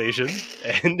Foundation,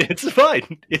 and it's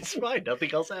fine. It's fine.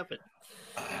 Nothing else happened.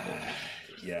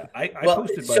 I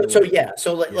posted.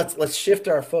 Let's shift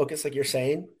our focus, like you're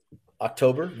saying.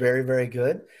 October, very, very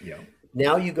good. Yeah.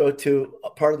 Now you go to a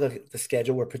part of the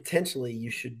schedule where potentially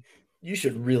you should You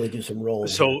should really do some rolling.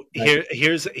 So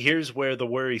here's where the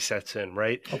worry sets in,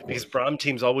 right? Because Brom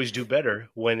teams always do better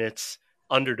when it's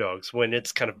underdogs, when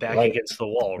it's kind of back against the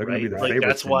wall, They're right? be the Like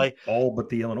that's why all but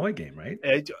the Illinois game, right?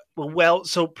 Well,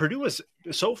 so Purdue has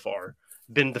so far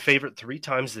been the favorite 3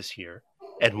 times this year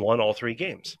and won all 3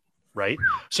 games, right?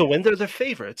 So when they're the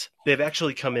favorites, they've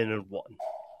actually come in and won.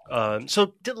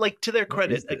 So to their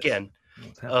credit, again,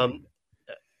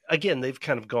 they've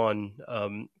kind of gone,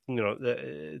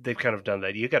 they've kind of done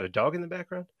that. You got a dog in the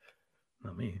background?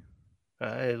 Not me.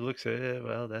 It looks,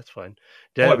 well, that's fine.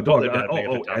 I have a dog.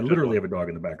 I literally have a dog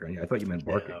in the background. Yeah, I thought you meant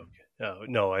barking. Yeah,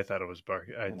 okay. No, I thought it was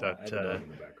barking. I thought I have a dog in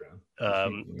the background.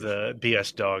 the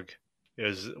BS dog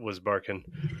was barking.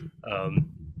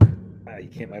 You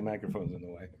can't. My microphone's in the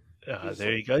way.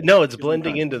 There you go. No, it's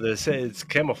blending into this. It's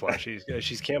camouflage.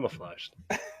 She's camouflaged.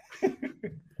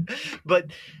 But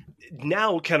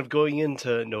now, kind of going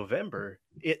into November,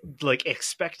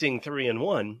 expecting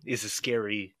 3-1 is a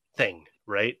scary thing,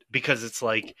 right? Because it's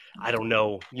like I don't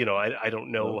know, I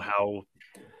don't know how.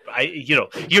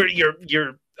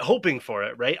 You're hoping for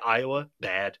it, right? Iowa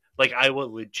bad, Iowa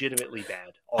legitimately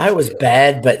bad. Iowa's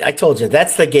bad, but I told you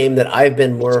that's the game that I've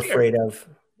been more afraid of.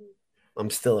 I'm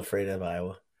still afraid of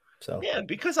Iowa. So yeah,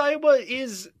 because Iowa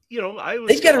is,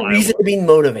 they've got a reason to be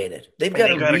motivated. They've got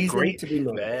a reason to be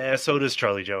motivated. So does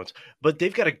Charlie Jones, but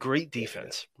they've got a great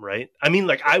defense, right? I mean,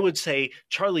 I would say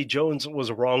Charlie Jones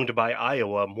was wronged by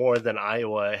Iowa more than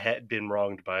Iowa had been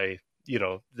wronged by,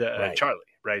 Charlie,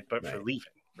 right? But for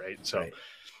leaving, right? So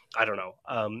I don't know.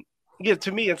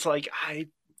 To me, it's like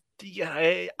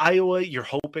Iowa. You're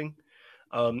hoping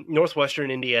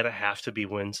Northwestern, Indiana have to be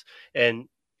wins, and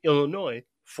Illinois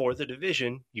for the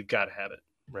division. You've got to have it,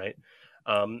 right?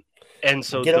 And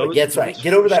so get over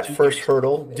that first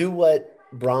hurdle. Do what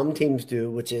Brom teams do,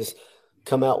 which is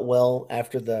come out well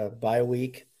after the bye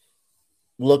week.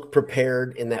 Look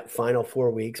prepared in that final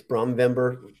 4 weeks.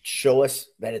 Bromvember, show us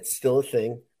that it's still a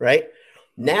thing, right?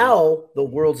 Now the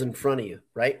world's in front of you,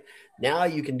 right? Now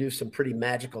you can do some pretty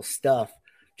magical stuff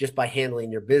just by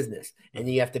handling your business.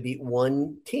 And you have to beat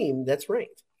one team that's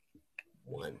ranked.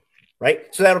 One.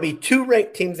 Right? So that'll be 2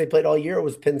 ranked teams they played all year. Or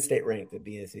was Penn State ranked at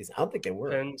the season? I don't think they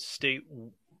were. Penn State,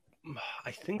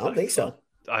 I don't think so.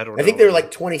 I don't know. I think they were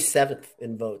 27th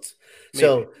in votes.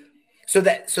 Maybe. So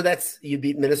that's you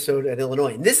beat Minnesota and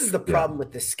Illinois. And this is the problem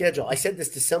with this schedule. I said this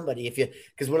to somebody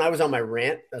because when I was on my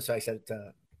rant, so I said it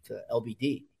to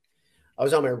LBD. I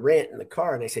was on my rant in the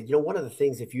car and I said, one of the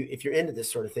things, if you're into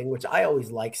this sort of thing, which I always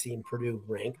like seeing Purdue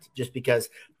ranked just because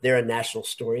they're a national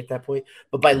story at that point.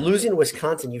 But by losing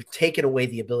Wisconsin, you've taken away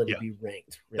the ability to be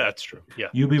ranked. Really. That's true. Yeah.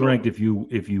 You'll be ranked if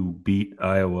you beat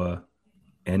Iowa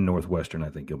and Northwestern, I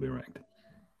think you'll be ranked.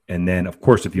 And then of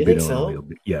course if you beat Illinois, you'll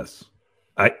be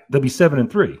they'll be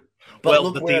 7-3. But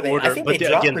I think they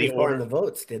dropped pretty far in the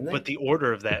votes, didn't they? But the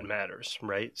order of that matters,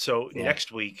 right? So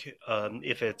next week,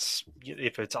 if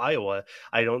it's Iowa,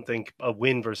 I don't think a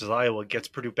win versus Iowa gets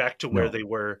Purdue back to where they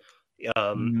were.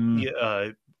 Getting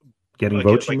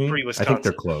votes, you mean? I think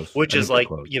they're close. Which is top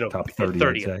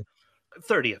 30th.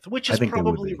 30th, which is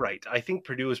probably right. I think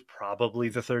Purdue is probably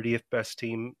the 30th best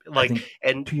team.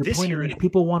 And to your this point, year,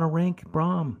 people want to rank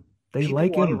Brom. They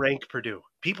like him. Rank Purdue.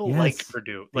 People like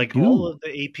Purdue. All of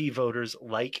the AP voters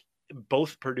like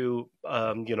both Purdue,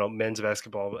 men's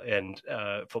basketball and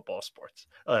football sports,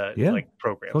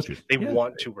 programs. Coaches. They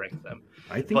want to rank them.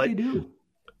 I think they do.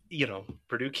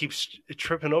 Purdue keeps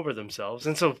tripping over themselves,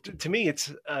 and so to me,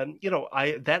 it's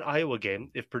that Iowa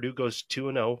game. If Purdue goes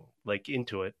 2-0,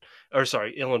 into it,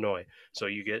 Illinois. So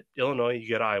you get Illinois, you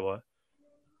get Iowa.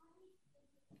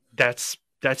 That's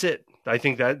it. I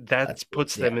think that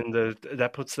puts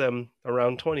them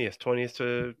around 20th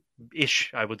to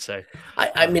ish, I would say.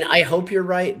 I hope you're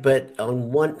right, but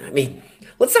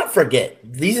let's not forget,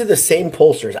 these are the same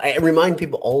pollsters. I remind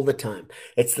people all the time,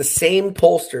 it's the same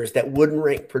pollsters that wouldn't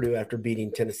rank Purdue after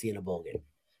beating Tennessee in a bowl game.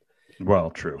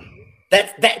 Well, true.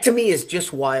 That to me is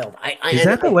just wild. Is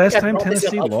that the last time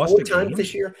Tennessee lost a game?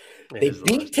 This year? They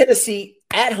beat Tennessee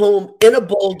at home in a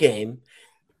bowl game,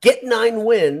 get 9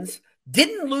 wins,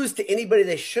 didn't lose to anybody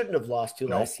they shouldn't have lost to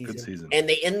last season, and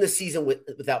they end the season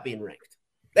without being ranked.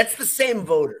 That's the same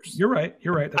voters. You're right.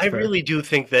 That's fair. Really do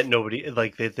think that nobody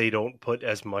they don't put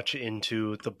as much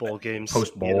into the bowl games.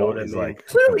 Post bowl is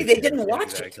clearly they didn't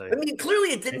watch it.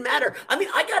 Clearly it didn't matter.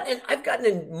 I've gotten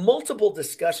in multiple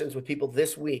discussions with people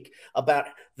this week about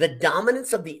the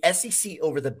dominance of the SEC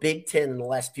over the Big Ten in the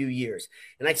last few years,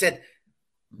 and I said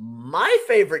my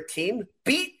favorite team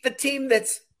beat the team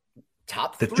that's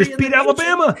top 3 that just beat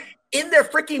Alabama in their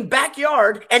freaking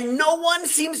backyard, and no one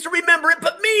seems to remember it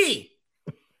but me.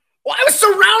 Well, I was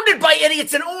surrounded by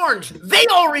idiots in orange. They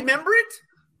all remember it.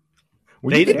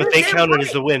 They They're count it right.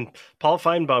 as a win. Paul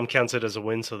Feinbaum counts it as a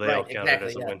win, so they all Right, count exactly. it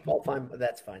as a Yeah. win. Paul Fein,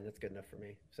 that's fine. That's good enough for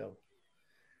me. So,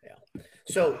 yeah.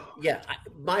 So, yeah,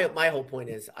 my whole point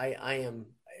is I am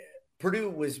Purdue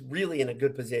was really in a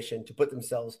good position to put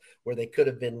themselves where they could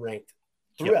have been ranked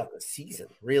throughout the season,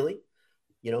 really.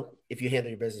 You know, if you handle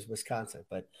your business, Wisconsin.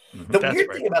 But the That's weird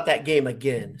right. thing about that game,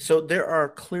 again, so there are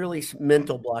clearly some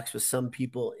mental blocks with some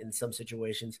people in some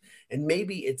situations. And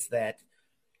maybe it's that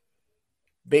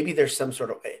maybe there's some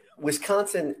sort of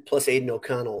Wisconsin plus Aiden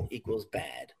O'Connell equals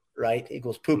bad, right?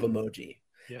 Equals poop emoji.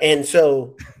 Yeah. And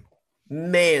so,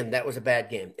 man, that was a bad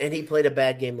game. And he played a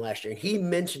bad game last year. And he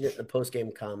mentioned it in the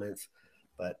post-game comments.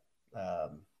 But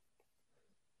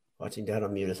watching Dad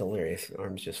on mute is hilarious.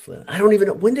 Arms just flail. I don't even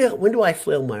know. When do I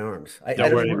flail my arms? I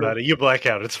Don't worry even about it. You black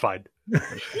out. It's fine. You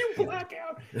black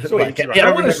out. know. So Like, wait, I don't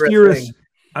I want to remember a steer thing. us.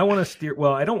 I want to steer.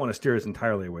 Well, I don't want to steer us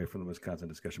entirely away from the Wisconsin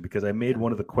discussion because I made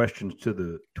one of the questions to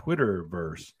the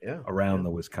Twitterverse around the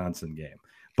Wisconsin game.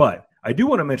 But I do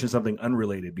want to mention something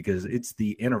unrelated because it's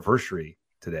the anniversary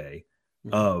today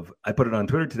of. I put it on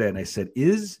Twitter today and I said,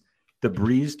 "Is the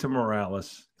Breeze to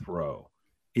Morales throw?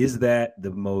 Is that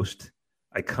the most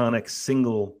iconic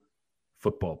single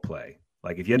football play?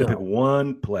 Like if you had to pick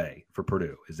one play for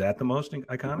Purdue, is that the most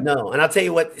iconic?" No, and I'll tell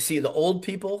you what. See, the old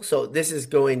people. So this is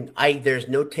going. There's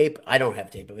no tape. I don't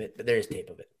have tape of it, but there is tape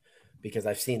of it because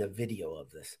I've seen a video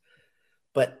of this.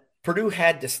 But Purdue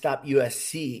had to stop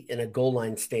USC in a goal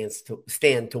line stand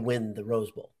to win the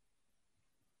Rose Bowl,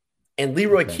 and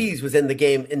Leroy Keys was in the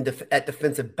game at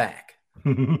defensive back,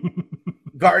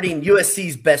 guarding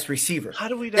USC's best receiver. How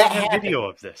do we That not have happened. video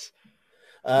of this?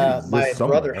 My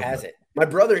brother has it. My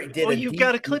brother did. Oh, you've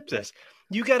got to clip this.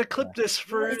 You got to clip this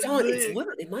for. It's on. It's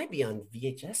literally. It might be on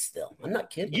VHS still. I'm not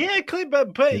kidding. Yeah, clip.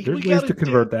 But There's we ways got to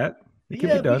convert that. It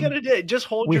can be done. we got to just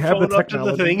hold We your have the phone up to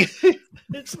the technology. thing.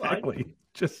 It's fine. Exactly.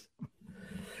 Just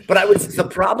But the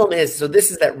problem is, so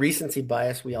this is that recency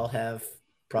bias we all have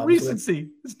problems with. recency.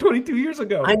 It's 22 years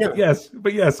ago. I know. But yes.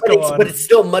 But Go on. it's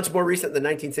still much more recent than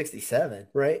 1967,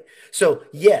 right? So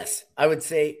yes, I would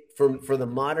say for the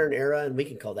modern era, and we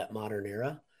can call that modern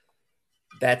era,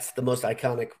 that's the most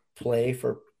iconic play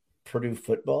for Purdue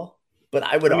football. But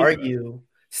I would argue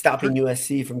stopping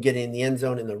USC from getting in the end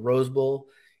zone in the Rose Bowl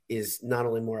is not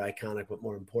only more iconic but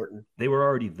more important. They were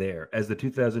already there, as the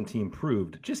 2000 team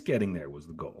proved. Just getting there was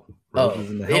the goal. Oh, Roses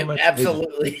in the helmet.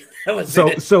 absolutely. That was So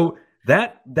it. so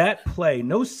that play,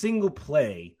 no single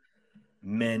play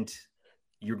meant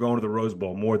you're going to the Rose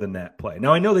Bowl more than that play.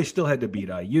 Now I know they still had to beat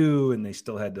IU and they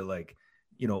still had to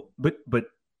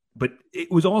but it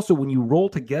was also when you roll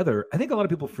together. I think a lot of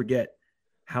people forget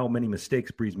how many mistakes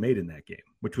Breeze made in that game,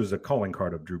 which was a calling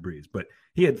card of Drew Brees. But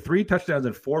he had 3 touchdowns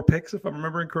and 4 picks, if I'm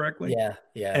remembering correctly.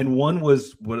 Yeah. And one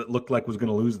was what it looked like was going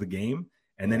to lose the game.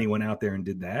 And then he went out there and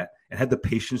did that and had the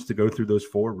patience to go through those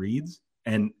 4 reads.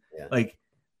 And I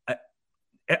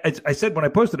said, when I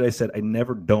posted it, I said, I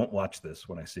never don't watch this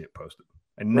when I see it posted.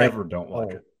 I never don't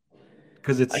watch it.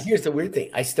 Because it's Here's the weird thing.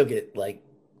 I still get I like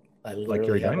Gary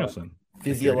literally have a Danielson.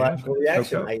 physiological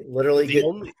reaction. Okay. I literally The get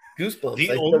only goosebumps. the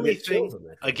I still only get thing chills on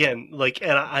that. again,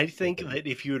 and I think that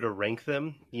if you were to rank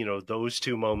them, those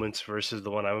 2 moments versus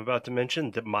the one I'm about to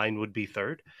mention, that mine would be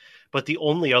third. But the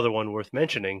only other one worth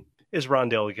mentioning is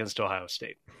Rondale against Ohio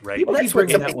State, right? Well, that's keep what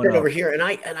bringing that somebody one said up. over here, and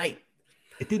I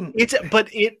It didn't.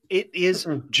 It is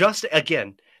just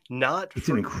again not It's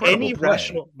for an incredible any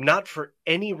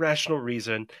play. rational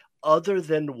reason other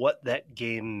than what that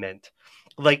game meant.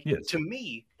 Like Yes. to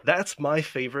me, that's my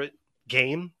favorite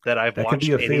game that I've That can watched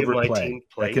be a any of favorite my play. team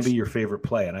That plays. can be your favorite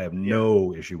play, and I have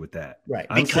no issue with that. right.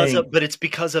 I'm because saying, of, but it's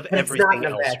because of But it's not everything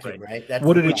in a else, vacuum, right? right? That's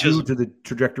what did the it problem. do to the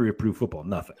trajectory of Purdue football?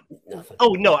 Nothing. Nothing.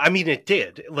 Oh no, I mean it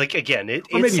did. Like again, Or it's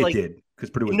maybe like it did because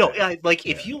Purdue was no, bad.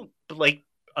 if you like.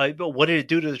 But what did it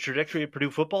do to the trajectory of Purdue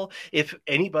football? If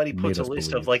anybody puts a us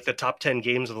list believe. of like the top 10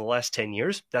 games of the last 10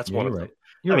 years, that's one you're of right. them.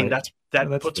 You're I mean, right. that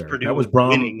That's puts fair. Purdue. That was Brom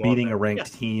winning on beating there. a ranked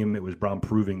Yeah. team. It was Brom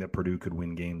proving that Purdue could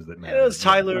win games that mattered. It was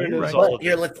Tyler Yeah, and it you're was right. all But of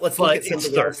here, it. let's look But at it's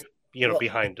something third, else. Well,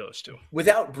 behind those two.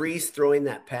 Without Breeze throwing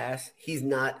that pass, he's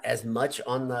not as much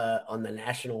on the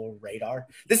national radar.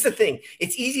 This is the thing.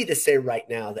 It's easy to say right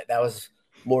now that was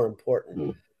more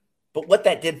important. But what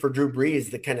that did for Drew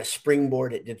Brees, the kind of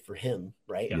springboard it did for him,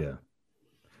 right? Yeah.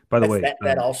 By the way,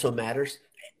 that also matters.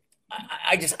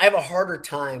 I have a harder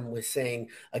time with saying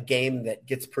a game that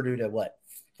gets Purdue to what,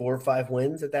 4 or 5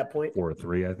 wins at that point.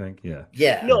 4-3, I think. Yeah.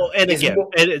 Yeah. No, and It's again, more-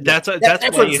 and that's what why I'm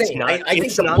it's saying. not. I think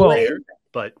It's the not play- there,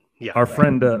 but Yeah. Our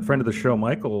friend of the show,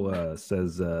 Michael,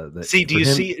 says that. See, do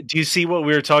you see what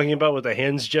we were talking about with the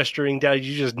hands gesturing down?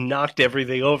 You just knocked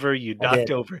everything over. You knocked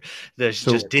over. There's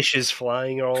just dishes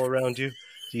flying all around you.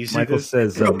 Do you see Michael this?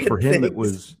 says for him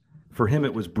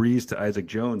it was Breeze to Isaac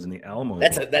Jones in the Alamo.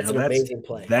 That's an amazing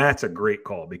play. That's a great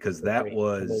call because that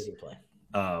was amazing play.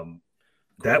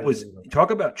 That was talk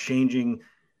about changing.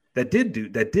 That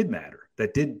did matter.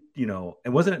 That did,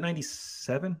 and wasn't it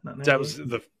 97? Not 98? That was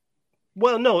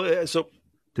so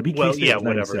to be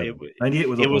whatever. 98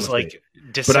 was. It was like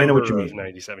December, but I know what you mean.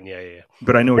 97. Yeah.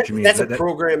 But I know what you mean. That's a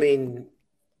programming.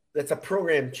 That's a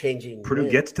program changing. Purdue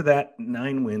gets to that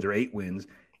 9 wins or 8 wins,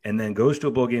 and then goes to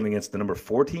a bowl game against the number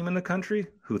 4 team in the country,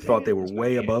 who thought they were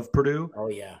way above Purdue. Oh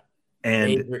yeah,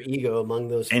 and their ego among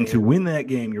those. And to win that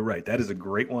game, you're right. That is a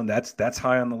great one. That's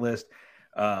high on the list.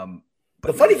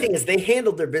 The funny thing is they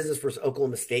handled their business versus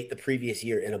Oklahoma State the previous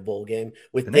year in a bowl game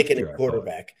with Dickon at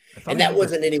quarterback. And that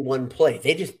wasn't any one play.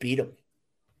 They just beat them.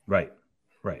 Right.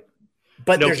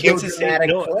 But there's Kansas no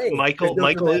dramatic play.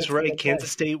 Michael is right.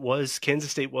 Kansas State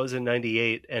was in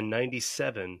 98 and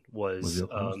 97 was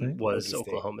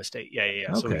Oklahoma State. Yeah. Okay.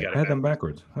 So we got I had them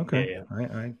backwards. Okay.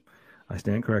 Yeah. I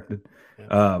stand corrected.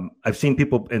 Yeah. I've seen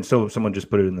people, and so someone just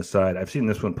put it in the side. I've seen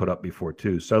this one put up before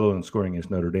too. Sutherland scoring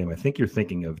against Notre Dame. I think you're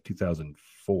thinking of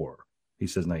 2004. He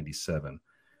says 97.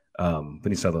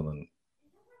 Vinny Sutherland.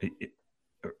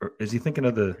 Is he thinking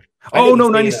of the? Oh no,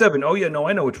 97. Oh yeah, no,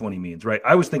 I know which one he means. Right.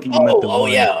 I was thinking you meant the one. Oh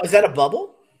yeah, is that a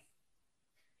bubble?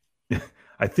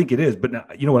 I think it is, but now,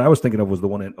 what I was thinking of was the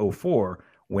one in 04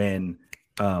 when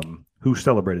who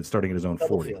celebrated starting at his own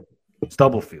 40.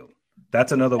 Stubblefield.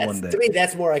 That's another one that, to me,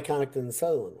 that's more iconic than the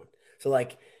Sutherland one. So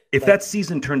if that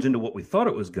season turns into what we thought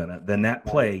it was gonna, then that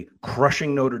play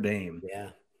crushing Notre Dame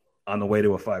on the way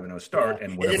to a 5-0 start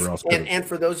and whatever else. And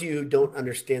for those of you who don't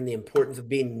understand the importance of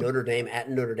being Notre Dame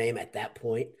at that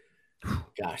point,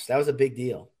 gosh, that was a big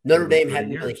deal. Notre Dame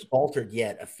hadn't really faltered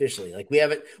yet officially.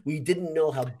 We didn't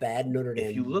know how bad Notre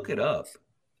Dame. If you look it up,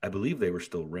 I believe they were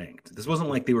still ranked. This wasn't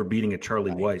like they were beating a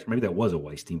Charlie Weiss. Maybe that was a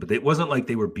Weiss team, but it wasn't like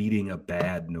they were beating a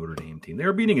bad Notre Dame team. They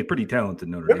were beating a pretty talented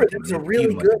Notre Dame team. There was a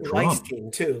really good Weiss team,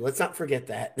 too. Let's not forget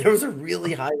that. There was a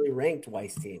really highly ranked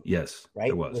Weiss team. Yes, right?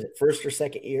 There was. Was it first or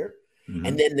second year? Mm-hmm.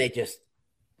 And then they just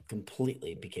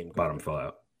completely became bottom fell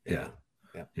out. Yeah.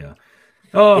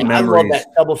 Oh, I love that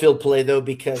Stubblefield play, though,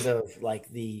 because of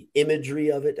the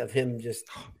imagery of it, of him just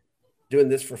doing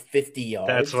this for 50 yards.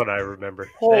 That's what I remember.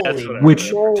 Which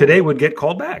today would get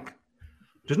called back.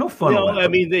 There's no fun. I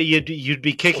mean, you'd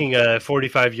be kicking a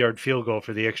 45-yard field goal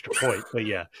for the extra point, but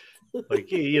yeah,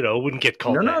 it wouldn't get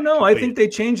called. No. I think they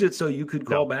changed it so you could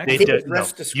call back. You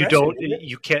don't.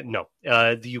 You can't. No,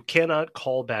 you cannot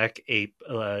call back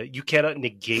you cannot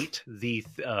negate the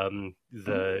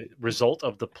result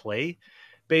of the play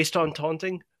based on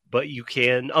taunting, but you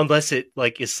can, unless it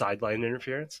is sideline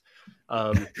interference.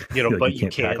 But you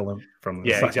can't tackle them from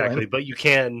the sideline. Exactly. But you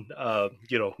can,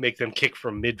 make them kick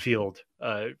from midfield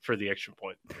for the extra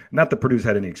point. Not that Purdue's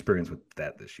had any experience with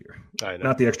that this year. I know.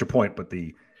 Not the extra point, but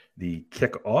the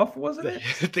kick off, wasn't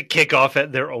it? The kick off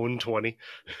at their own 20.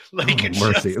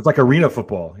 Mercy! It's like arena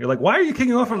football. You're like, why are you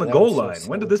kicking off from the goal line?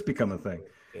 When did this become a thing?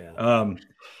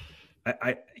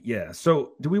 Yeah.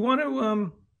 So, do we want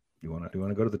to? Do you want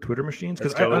to go to the Twitter machines?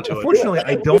 Because unfortunately,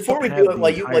 I don't. Before we do it,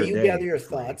 while you gather your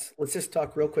thoughts, let's just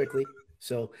talk real quickly.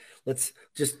 So let's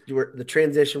just do the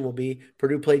transition. Will be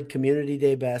Purdue played Community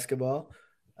Day basketball,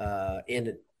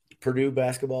 and Purdue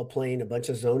basketball playing a bunch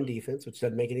of zone defense, which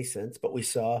doesn't make any sense. But we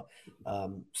saw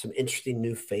some interesting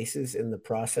new faces in the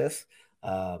process.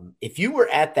 If you were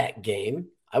at that game,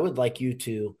 I would like you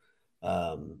to.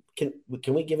 Can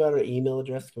we give out our email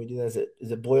address? Can we do that?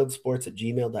 Is it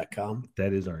boiledsports@gmail.com?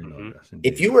 That is our email address.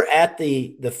 Indeed. If you were at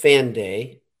the fan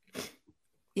day,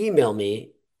 email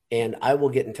me and I will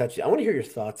get in touch. I want to hear your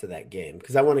thoughts of that game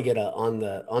because I want to get on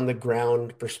the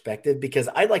ground perspective, because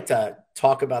I'd like to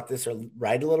talk about this or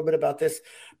write a little bit about this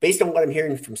based on what I'm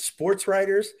hearing from sports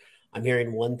writers. I'm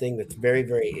hearing one thing that's very,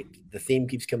 very, the theme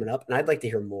keeps coming up, and I'd like to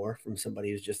hear more from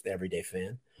somebody who's just the everyday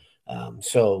fan.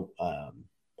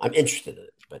 I'm interested in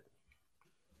it, but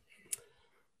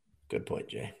good point,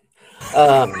 Jay.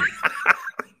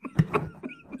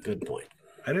 Good point.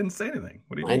 I didn't say anything.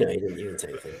 What do you mean? I know you didn't say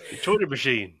anything. Twitter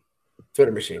machine.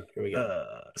 Here we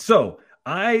go. So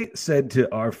I said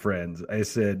to our friends, I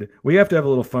said, we have to have a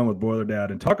little fun with Boiler Dad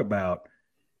and talk about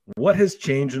what has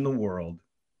changed in the world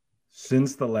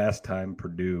since the last time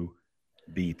Purdue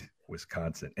beat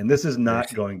Wisconsin. And this is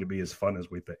not going to be as fun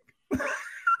as we think.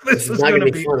 This is not going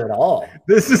to be fun at all.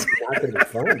 This is not going to be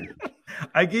fun.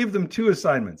 I gave them 2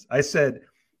 assignments. I said,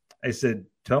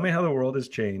 tell me how the world has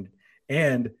changed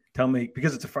And tell me,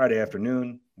 because it's a Friday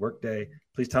afternoon work day,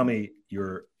 please tell me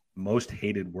your most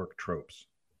hated work tropes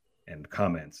and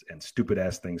comments and stupid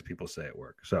ass things people say at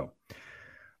work. So,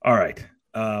 all right.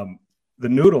 The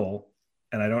Noodle,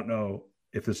 and I don't know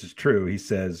if this is true, he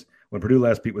says, when Purdue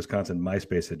last beat Wisconsin,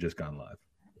 MySpace had just gone live.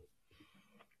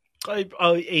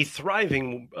 A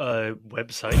thriving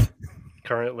website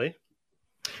currently.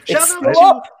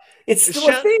 It's still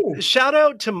a thing. Shout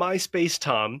out to MySpace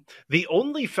Tom, the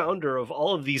only founder of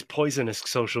all of these poisonous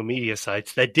social media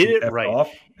sites that did it right.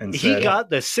 He got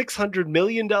the $600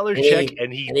 million check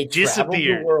and he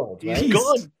disappeared. The world, right? He's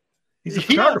gone. He's a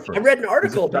photographer. I read an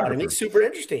article about him. He's super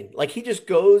interesting. Like he just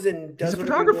goes and does. He's a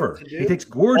photographer. He takes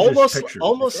gorgeous pictures.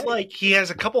 Almost like he has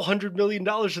a couple $100 million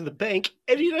in the bank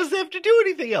and he doesn't have to do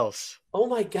anything else. Oh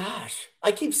my gosh!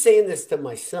 I keep saying this to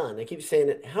my son. I keep saying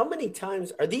it. How many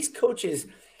times are these coaches?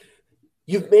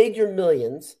 You've made your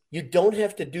millions. You don't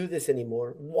have to do this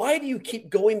anymore. Why do you keep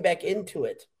going back into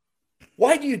it?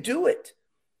 Why do you do it?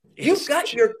 You've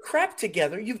got your crap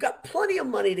together. You've got plenty of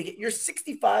money to get. You're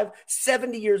 65,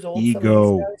 70 years old.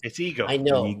 Ego. It's ego. I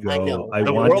know. Ego. I know. I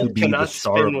the want world to be cannot the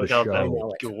star spin of the without show.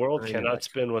 them. The world cannot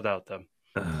spin without them.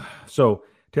 So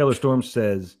Taylor Storm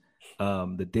says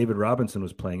that David Robinson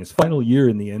was playing his final year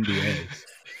in the NBA.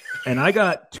 And I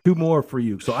got two more for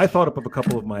you. So I thought up of a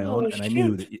couple of my own, and I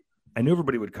knew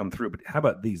everybody would come through. But how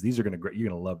about these? These are you're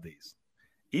gonna love these.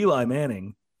 Eli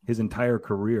Manning, his entire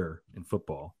career in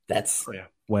football,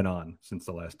 went on since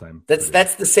the last time.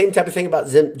 That's the same type of thing about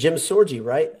Jim Sorgi,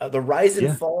 right? The rise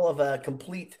and fall of a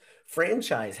complete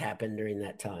franchise happened during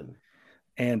that time.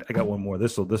 And I got one more.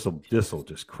 This'll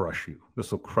just crush you.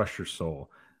 This will crush your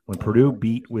soul. When Purdue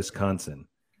beat Wisconsin,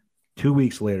 2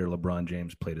 weeks later, LeBron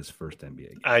James played his first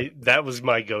NBA game. That was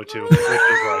my go-to. Which is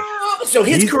like, so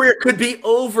his career could be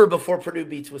over before Purdue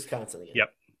beats Wisconsin again.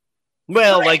 Yep.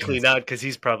 Well, likely not, because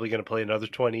he's probably going to play another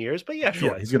 20 years. But yeah,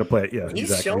 sure. Yeah, he's going to play it. Yeah,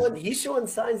 he's showing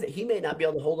signs that he may not be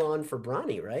able to hold on for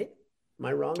Bronny, right? Am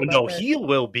I wrong? No, he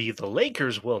will be. The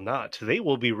Lakers will not. They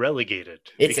will be relegated.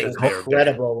 It's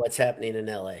incredible what's happening in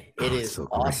LA. It is so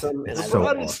awesome. And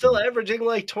LeBron is still averaging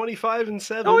like 25 and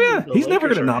 7. Oh yeah, he's never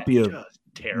going to not be a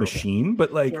machine.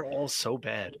 But like they're all so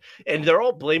bad, and they're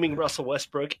all blaming Russell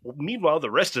Westbrook. Meanwhile,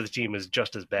 the rest of the team is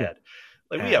just as bad.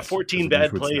 Like we have 14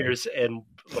 bad players and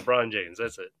LeBron James.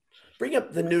 That's it. Bring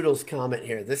up the Noodles comment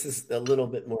here. This is a little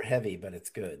bit more heavy, but it's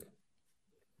good.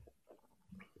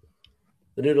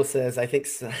 The Noodle says, I think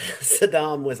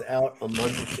Saddam was out a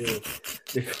month or two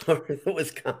before the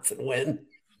Wisconsin win.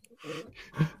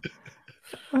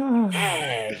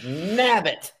 Hey,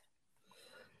 nabbit.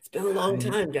 It's been a long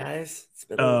time, guys. It's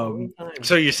been a long time.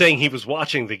 So you're saying he was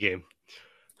watching the game?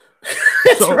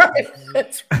 That's right.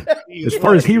 As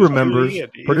far as he remembers,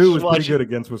 Purdue was pretty good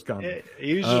against Wisconsin.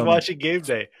 He was just watching game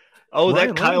day. Oh, Ryan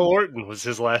that Kyle Orton was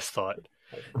his last thought.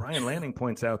 Ryan Lanning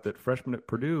points out that freshmen at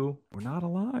Purdue were not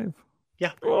alive.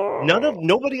 Yeah,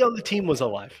 nobody on the team was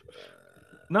alive.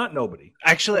 Not nobody.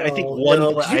 Actually, I think one.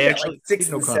 Like 6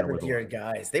 and 7th year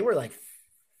guys. They were like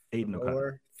Aiden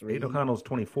O'Connell. Aiden O'Connell's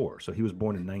 24, so he was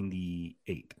born in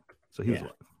 '98. So he was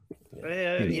alive.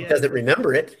 He doesn't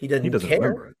remember it. He doesn't care.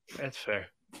 Remember it. That's fair.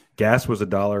 Gas was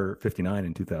 $1.59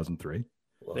 in 2003.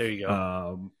 There you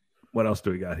go. What else do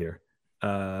we got here?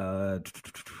 I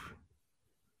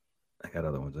got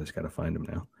other ones. I just got to find them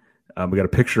now. We got a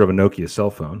picture of a Nokia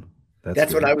cell phone.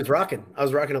 That's what I was rocking. I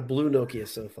was rocking a blue Nokia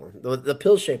cell phone, the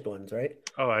pill-shaped ones, right?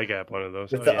 Oh, I got one of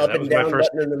those. With the up and down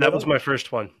button in the middle. That was my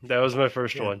first one. One.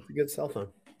 It's a good cell phone.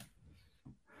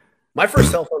 My first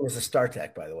cell phone was a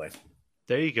StarTAC, by the way.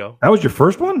 There you go. That was your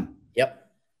first one?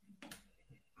 Yep.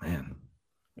 Man.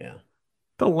 Yeah.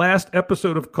 The last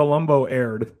episode of Columbo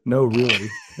aired. No, really,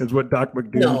 is what Doc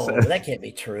McDoom said. No, that can't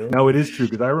be true. No, it is true,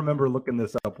 because I remember looking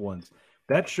this up once.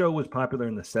 That show was popular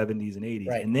in the 70s and 80s.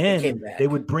 Right. And then they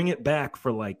would bring it back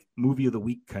for like movie of the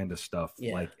week kind of stuff.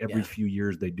 Yeah, like every few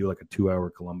years they do like a 2-hour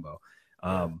Columbo.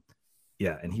 And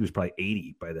he was probably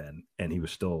 80 by then. And he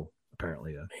was still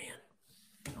apparently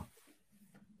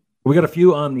We got a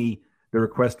few on the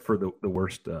request for the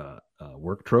worst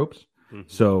work tropes. Mm-hmm.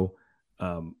 So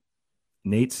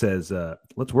Nate says,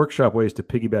 let's workshop ways to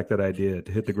piggyback that idea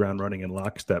to hit the ground running in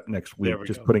lockstep next week.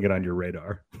 Just putting it on your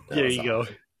radar. There you go.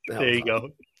 There you go.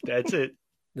 That's it.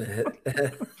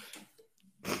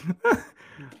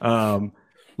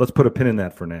 Let's put a pin in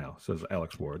that for now, says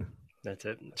Alex Ward. That's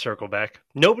it. Circle back.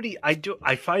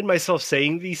 I find myself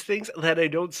saying these things that I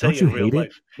don't say in real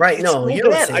life. Right. No, you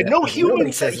don't say I know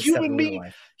human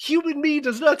me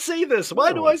does not say this.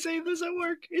 Why do I say this at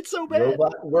work? It's so bad.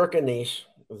 Robot work a niche.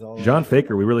 John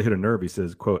Faker, we really hit a nerve. He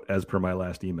says, quote, as per my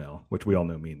last email, which we all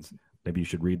know means maybe you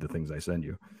should read the things I send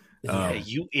you. You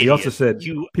idiot. He also said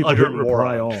you people utter hit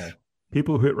reply moron. all.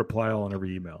 People who hit reply all on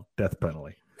every email, death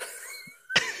penalty.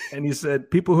 And he said,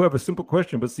 people who have a simple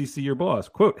question but CC your boss.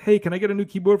 Quote, hey, can I get a new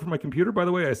keyboard for my computer? By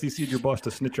the way, I CC'd your boss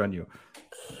to snitch on you.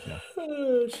 Yeah.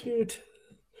 Oh, shoot.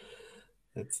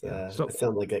 That's So- it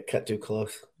sounds like it cut too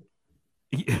close.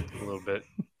 A little bit.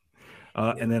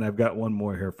 And then I've got one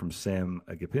more here from Sam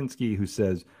Gapinski who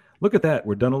says, look at that.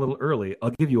 We're done a little early.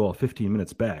 I'll give you all 15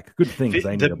 minutes back. Good thing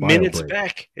I need The a bio minutes break.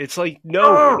 back. It's like,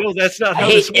 no, that's not I how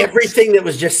hate this works. everything that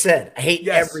was just said. I hate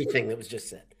Yes. everything that was just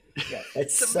said. Yeah.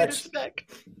 It's The such minutes back.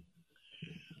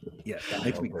 Yes, that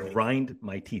makes me grind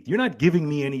my teeth. You're not giving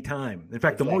me any time. In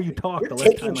fact, the more you talk, You're the less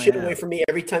taking time shit I have. away from me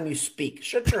every time you speak.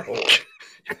 Shut your hole.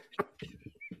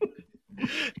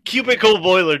 Cubicle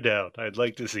boiler down. I'd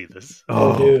like to see this.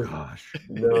 Oh, dude. gosh.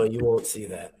 No, you won't see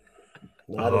that.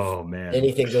 Not Oh, if man.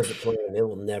 anything goes to plan. It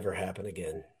will never happen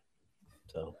again.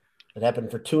 So it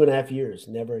happened for 2.5 years.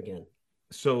 Never again.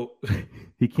 So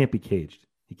he can't be caged.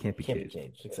 He can't be Can't be caged.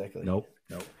 caged. Exactly. Nope.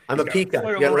 I'm He's a gotta peacock.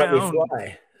 fly You gotta let me around.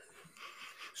 fly.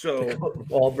 So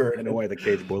All bird. I know why the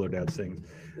cage boiler dad sings.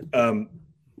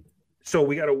 So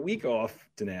we got a week off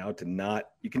to now to not.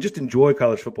 You can just enjoy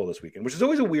college football this weekend, which is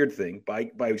always a weird thing. By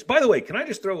weeks. By the way, can I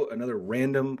just throw another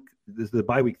random? The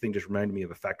bye week thing just reminded me of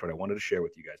a factoid I wanted to share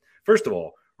with you guys. First of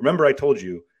all, remember I told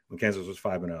you when Kansas was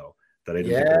 5-0 that I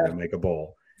didn't think they were going to make a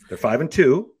bowl. They're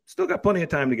 5-2. Still got plenty of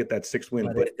time to get that 6th win.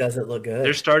 But But it doesn't look good.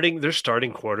 Their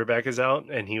starting quarterback is out,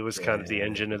 and he was kind of the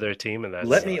engine of their team. And that's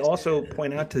let me also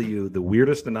point out to you the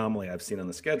weirdest anomaly I've seen on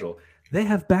the schedule. They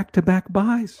have back-to-back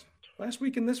buys last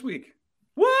week and this week.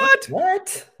 What?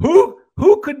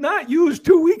 Who could not use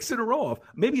 2 weeks in a row off?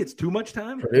 Maybe it's too much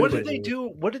time. What did they do?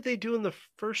 What did they do in the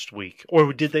first week,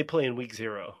 or did they play in week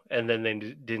 0 and then they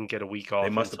didn't get a week off? They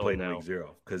must have until played now. in week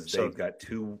 0 because So- they've got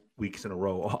 2 weeks in a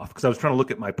row off. Because I was trying to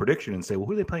look at my prediction and say, well,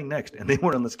 who are they playing next? And they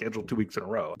weren't on the schedule 2 weeks in a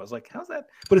row. I was like, how's that?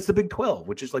 But it's the Big 12,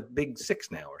 which is like Big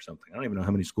 6 now or something. I don't even know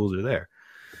how many schools are there.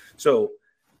 So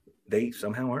they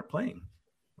somehow aren't playing.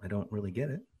 I don't really get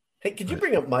it. Hey, could you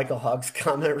bring up Michael Hogg's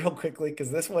comment real quickly? Because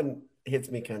this one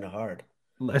hits me kind of hard.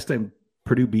 Last time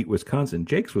Purdue beat Wisconsin,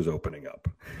 Jake's was opening up.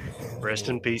 Rest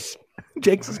in peace.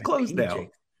 Jake's is closed now.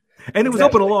 Jake. And it was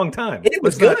Exactly. open a long time. And it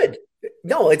was Let's not- good.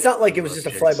 No, it's not like it was love just a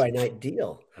Jake's. fly-by-night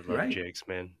deal. I love Right. Jake's,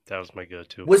 man. That was my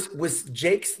go-to. Was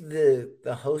Jake's the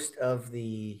host of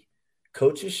the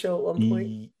coaches show at one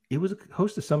point? It was a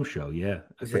host of some show, yeah.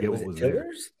 I forget what was there.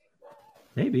 Tiller's?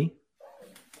 Maybe.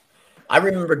 I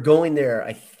remember going there,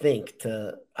 I think,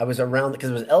 I was around because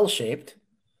it was L-shaped.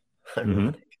 Mm-hmm.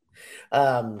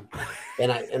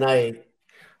 And I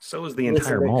So was the listened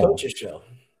entire to the mall. coaches show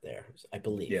there, I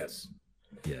believe. Yes.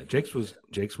 Yeah, Jake's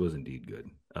was indeed good.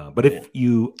 But if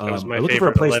you That was my are looking for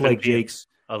a favorite, place 11 like p.m. Jake's,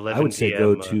 11 I would say PM,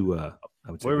 go to.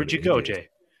 I would say where would you go, AJ's. Jay?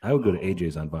 I would go to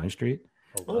AJ's on Vine Street.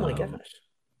 Oh my Um, gosh.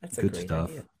 That's a Good great stuff.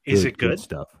 idea. Is it good?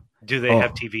 stuff. Do they Oh,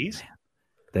 have TVs?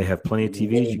 They have plenty of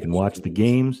TVs. You can watch the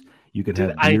games. You can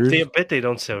have I beers. bet they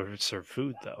don't serve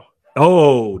food though.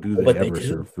 Oh, do they But they ever do.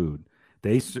 serve food?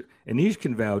 Anish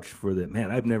can vouch for that. Man,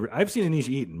 I've seen Anish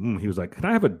eat. He was like, "Can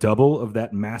I have a double of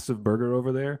that massive burger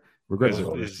over there?" Regardless of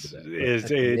what Is- it is.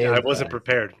 is- That's I wasn't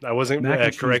prepared. I wasn't Mac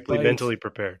and cheese correctly bites. mentally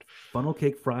prepared. Funnel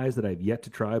cake fries that I've yet to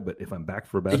try, but if I'm back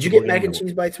for a Did basketball you get mac game, and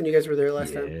cheese bites when you guys were there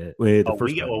last time? Yeah. Wait, the Oh,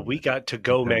 first time. we got to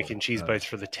go No, mac and cheese bites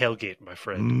for the tailgate, my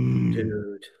friend.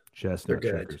 Dude, Chestnut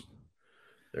They're good. checkers.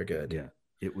 they're good. Yeah,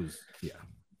 it was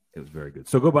very good.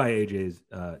 So go by AJ's.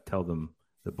 Tell them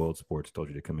the Bold Sports told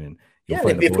you to come in. You'll Yeah,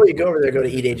 find the before Bold you go over there, go to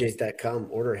Sports. eatajs.com,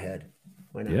 order ahead.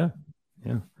 Why not?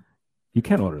 Yeah. You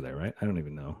can order there, right? I don't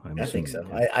even know. I think so.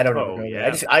 assuming. I don't know. Oh, I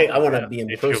yeah. want to be in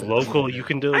If person. you're local, you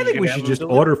can do. I you think can we have should them just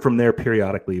delivered. order from there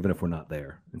periodically, even if we're not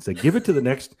there, and say, give it to the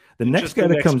next Just guy the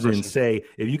that next comes in. person. Say,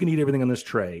 if you can eat everything on this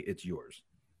tray, it's yours.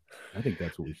 I think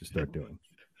that's what we should start doing.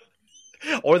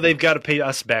 Or they've got to pay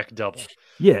us back double.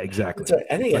 Yeah, exactly. So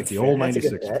I think It's like that's the fair. old That's a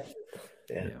good 96. bet.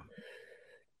 Yeah. Yeah.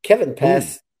 Kevin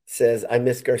Pass says, I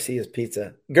miss Garcia's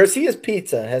Pizza. Garcia's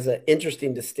Pizza has an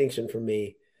interesting distinction for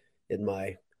me in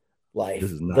my life.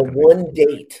 This is not The gonna be one fun.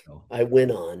 date No. I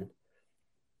went on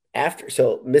after,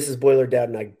 so Mrs. Boiler Dad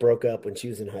and I broke up when she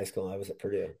was in high school. I was at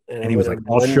Purdue. And he was like, on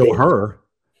 "I'll one show date. her,"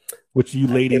 which you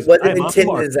ladies. It wasn't I'm on intended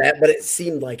Mark. as that, but it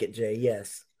seemed like it, Jay.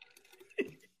 Yes.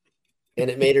 And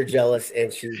it made her jealous,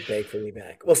 and she begged for me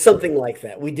back. Well, something like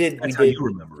that. We did. That's we how did. you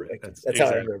remember it. That's That's how I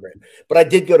exactly. remember it. But I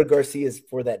did go to Garcia's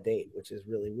for that date, which is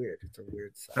really weird. It's a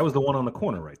weird side. That was the one on the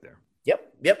corner right there.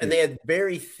 Yep. And they had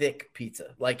very thick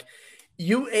pizza. Like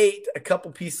you ate a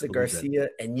couple pieces of Believe that. Garcia,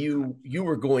 and you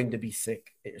were going to be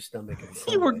sick at your stomach.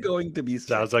 You were going to be.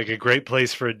 Sounds like a great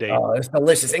place for a date. Oh, it's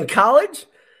delicious. In college,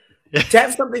 To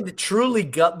have something to truly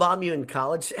gut bomb you in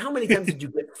college. How many times did you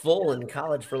get full in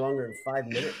college for longer than 5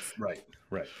 minutes?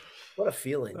 Right. What a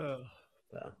feeling.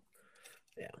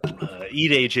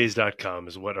 EatAJs.com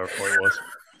is what our point was.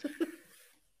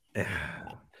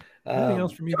 Anything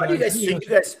else from you how do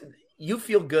guys? You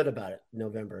feel good about it.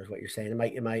 November is what you're saying.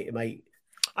 Am I?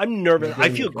 I'm nervous. I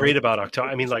feel great about October.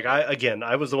 I mean, like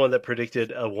I was the one that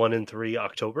predicted a 1-3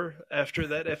 October after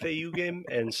that FAU game,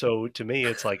 and so to me,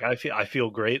 it's like I feel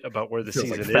great about where the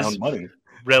season is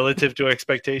relative to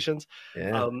expectations.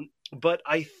 Yeah. But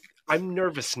I'm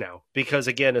nervous now because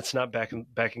again, it's not back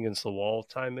against the wall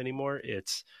time anymore.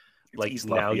 It's like East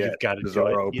now Lafayette, you've got to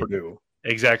Bizarro, do it. Purdue.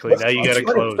 Exactly. Now you got to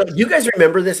close. So you guys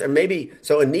remember this, or maybe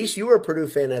so? Anish, you were a Purdue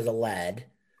fan as a lad,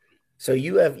 so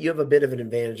you have a bit of an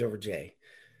advantage over Jay.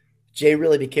 Jay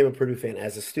really became a Purdue fan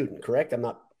as a student, correct? Is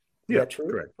that true?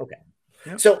 Correct. Okay.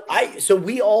 Yep. So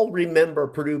we all remember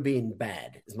Purdue being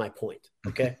bad, is my point.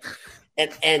 Okay.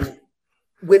 and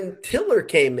when Tiller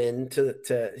came into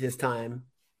his time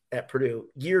at Purdue,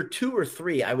 year 2 or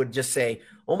 3, I would just say,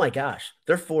 oh my gosh,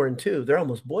 they're 4-2. They're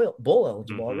almost bowl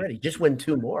eligible already. Just win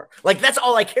 2 more. Like that's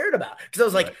all I cared about. Because I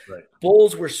was like,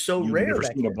 bowls were so rare. Never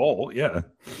seen a bowl, yeah.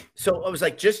 So I was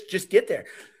like, just get there.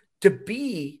 To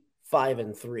be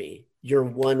 5-3, you're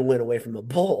 1 win away from a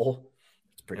bowl.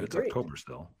 It's pretty great. October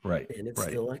still, right? And it's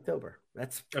still October.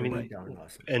 That's darn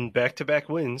awesome. And back-to-back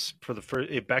wins for the first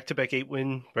back-to-back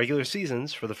 8-win regular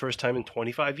seasons for the first time in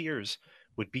 25 years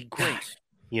would be great. Gosh.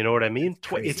 You know what I mean?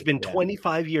 It's been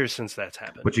 25 years since that's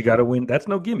happened. But you got to win. That's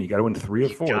no gimme. You got to win 3 or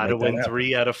 4. You got to win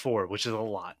 3 out of 4, which is a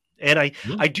lot. And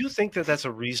I do think that that's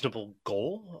a reasonable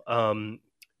goal.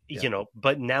 You know,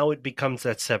 but now it becomes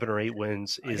that 7 or 8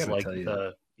 wins is like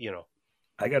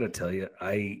I got to tell you,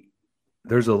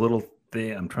 there's a little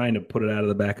thing. I'm trying to put it out of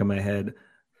the back of my head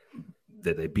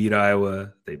that they beat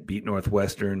Iowa, they beat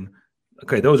Northwestern.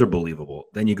 Okay, those are believable.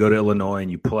 Then you go to Illinois and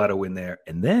you pull out a win there,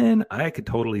 and then I could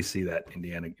totally see that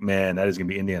Indiana. Man, that is going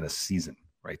to be Indiana's season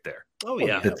right there. Oh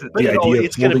yeah, the idea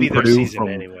it's going to be their Purdue season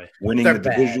anyway. Winning the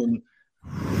division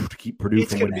to keep Purdue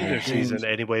it's from winning their season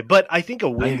anyway. But I think a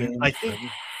win.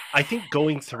 I think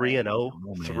going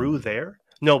 3-0 through there.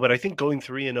 No, but I think going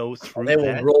 3-0 through they will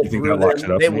that. roll you think that locks it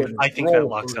up? I think that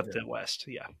locks up the West.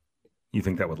 Yeah. You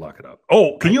think that would lock it up?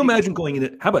 Oh, can you imagine going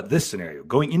into? How about this scenario?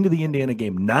 Going into the Indiana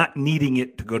game, not needing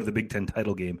it to go to the Big Ten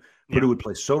title game, Purdue would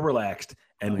play so relaxed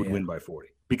and would win by 40.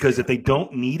 Because if they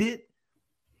don't need it,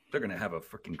 they're going to have a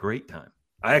freaking great time.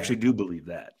 I actually do believe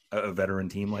that a veteran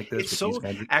team like this. It's so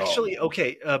actually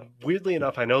okay. Weirdly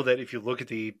enough, I know that if you look at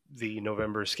the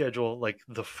November schedule, like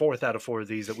the 4th out of 4 of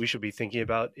these that we should be thinking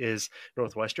about is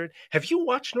Northwestern. Have you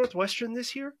watched Northwestern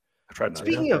this year? I tried.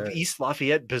 Speaking of East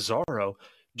Lafayette, Bizarro.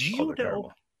 Do you know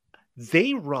terrible.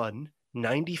 They run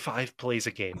 95 plays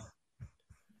a game?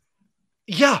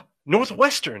 Yeah,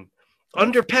 Northwestern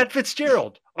under Pat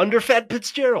Fitzgerald,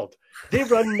 they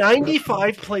run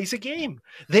 95 plays a game.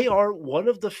 They are one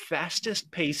of the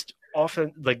fastest paced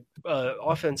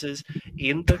offenses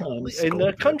in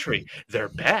the country. They're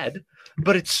bad,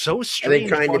 but it's so strange.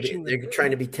 They're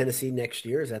trying to be Tennessee next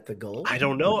year. Is that the goal? I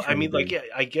don't know. I mean,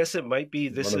 I guess it might be.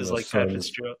 This is like Pat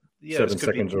Fitzgerald. Yeah, 7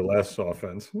 seconds or less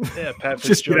offense. Yeah, Pat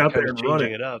Fitzgerald kind of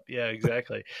changing it up. Yeah,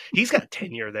 exactly. He's got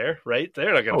tenure there, right?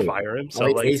 They're not going to fire him,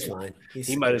 so he's fine.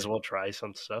 He might as well try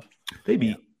some stuff. They'd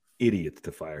be idiots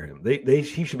to fire him.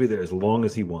 He should be there as long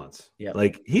as he wants. Yeah,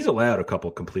 like he's allowed a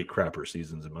couple complete crapper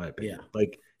seasons, in my opinion. Yeah,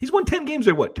 like he's won 10 games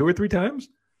there. What, 2 or 3 times?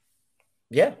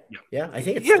 Yeah. I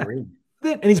think it's 3.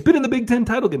 And he's been in the Big Ten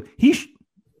title game.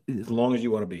 As long as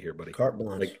you want to be here, buddy. Carte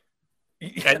blanche. Like,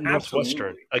 at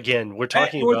Northwestern again, we're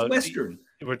talking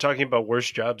about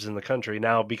worst jobs in the country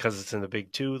now because it's in the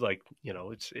Big 2. Like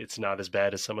it's not as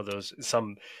bad as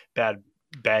some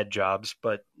bad jobs,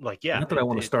 but like not that I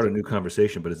want to start a new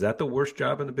conversation, but is that the worst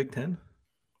job in the Big 10?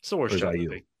 It's the worst job. I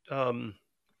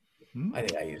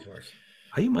think IU's worse.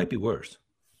 IU might be worse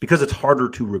because it's harder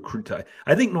to recruit.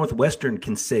 I think Northwestern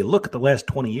can say, look at the last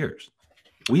 20 years.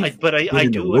 I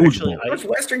do actually.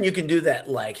 Northwestern, you can do that,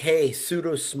 like, hey,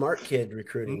 pseudo smart kid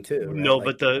recruiting too. Right? No,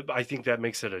 like, but I think that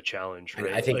makes it a challenge.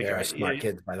 Right? I think there are smart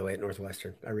kids, by the way, at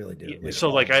Northwestern. I really do.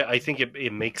 So, I think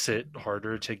it makes it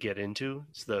harder to get into.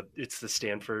 It's the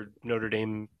Stanford Notre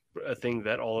Dame thing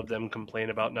that all of them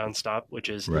complain about nonstop, which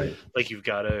is like you've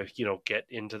got to get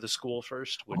into the school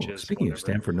first. Which is speaking of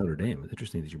Stanford Notre Dame. It's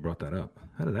interesting that you brought that up.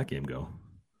 How did that game go?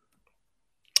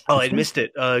 Oh, I missed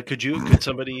it. Could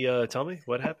somebody tell me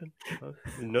what happened?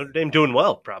 Notre Dame doing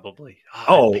well, probably.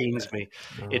 It pains me.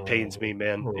 It pains me,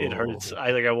 man. It hurts.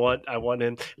 I want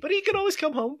him, but he can always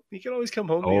come home.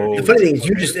 The funny thing is,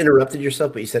 you just interrupted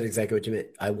yourself, but you said exactly what you meant.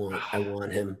 I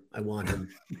want him.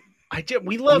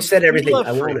 We love. You said everything. We love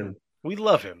I want Freeman. him. We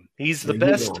love him. He's the You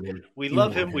best. want him. We You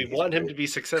love want him. We him. want him to be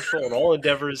successful in all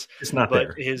endeavors. It's not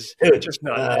But there. his Dude, just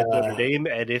not at Notre Dame.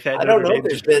 And if at I don't Notre know Dame, if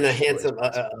there's just been a push handsome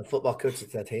towards it. a football coach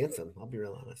that's that handsome. I'll be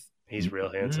real honest. He's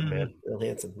real handsome, man. Real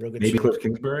handsome. Real good. Maybe shape. Cliff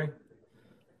Kingsbury.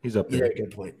 He's up Yeah, there.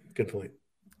 good point. Good point.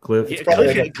 Cliff. Yeah, probably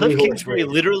Cliff, like a Cliff 3-horse Kingsbury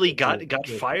race. literally got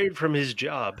Yeah. fired from his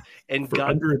job and For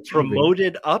got underachieving.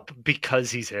 promoted up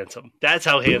because he's handsome. That's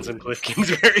how handsome Cliff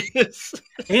Kingsbury is.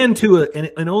 And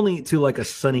and only to like a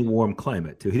sunny, warm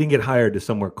climate too. He didn't get hired to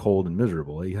somewhere cold and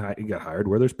miserable. He got hired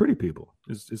where there's pretty people.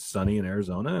 It's sunny in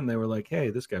Arizona, and they were like,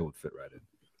 "Hey, this guy would fit right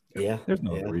in." Yeah. There's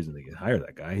no Yeah. reason to hire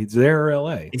that guy. He's there or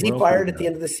L.A. Is he Where else fired would at the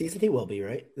end of the season? He will be,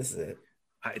 right? This is it.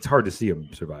 It's hard to see him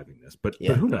surviving this, but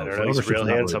Yeah. who I knows? don't know. The He's ownership's real not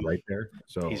really handsome. right there.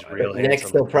 So He's I- real Next,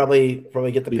 handsome. they'll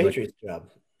probably get the Be like- Patriots job.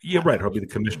 Yeah, right. He'll be the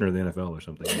commissioner of the NFL or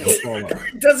something. He'll fall off.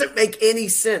 It doesn't make any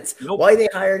sense. Nope. Why they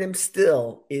hired him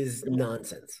still is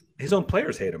nonsense. His own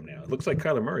players hate him now. It looks like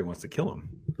Kyler Murray wants to kill him.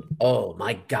 Oh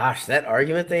my gosh, that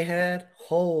argument they had!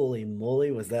 Holy moly,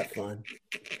 was that fun?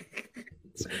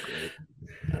 So great.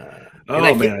 And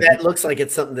I think that looks like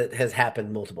it's something that has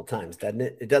happened multiple times, doesn't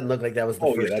it? It doesn't look like that was the Oh,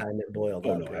 yeah, first that- time it boiled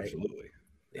Oh up, no, right? absolutely,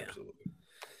 Yeah.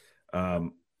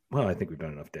 absolutely. Well, I think we've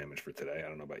done enough damage for today. I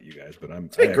don't know about you guys, but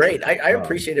It's been great. I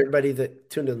appreciate everybody that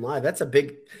tuned in live. That's a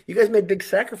big. You guys made big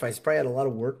sacrifice. Probably had a lot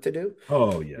of work to do.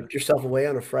 Oh yeah, Put yourself away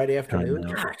on a Friday afternoon.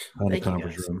 know. Gosh, on the thank you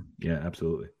conference guys. room. Yeah,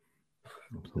 absolutely.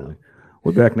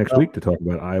 We're back next week to talk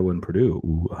about Iowa and Purdue.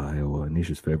 Ooh, Iowa,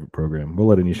 Anisha's favorite program. We'll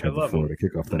let Anisha have the floor to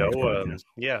kick off the next podcast.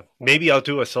 Yeah, maybe I'll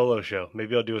do a solo show.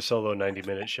 Maybe I'll do a solo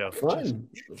 90-minute show. Fun.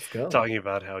 Let's go. Talking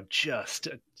about how just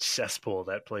a cesspool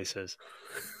that place is.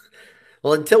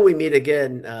 Well, until we meet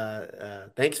again,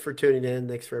 thanks for tuning in.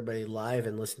 Thanks for everybody live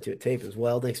and listening to it tape as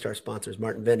well. Thanks to our sponsors,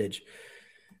 Martin Vintage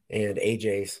and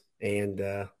AJ's. And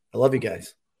I love you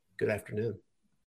guys. Good afternoon.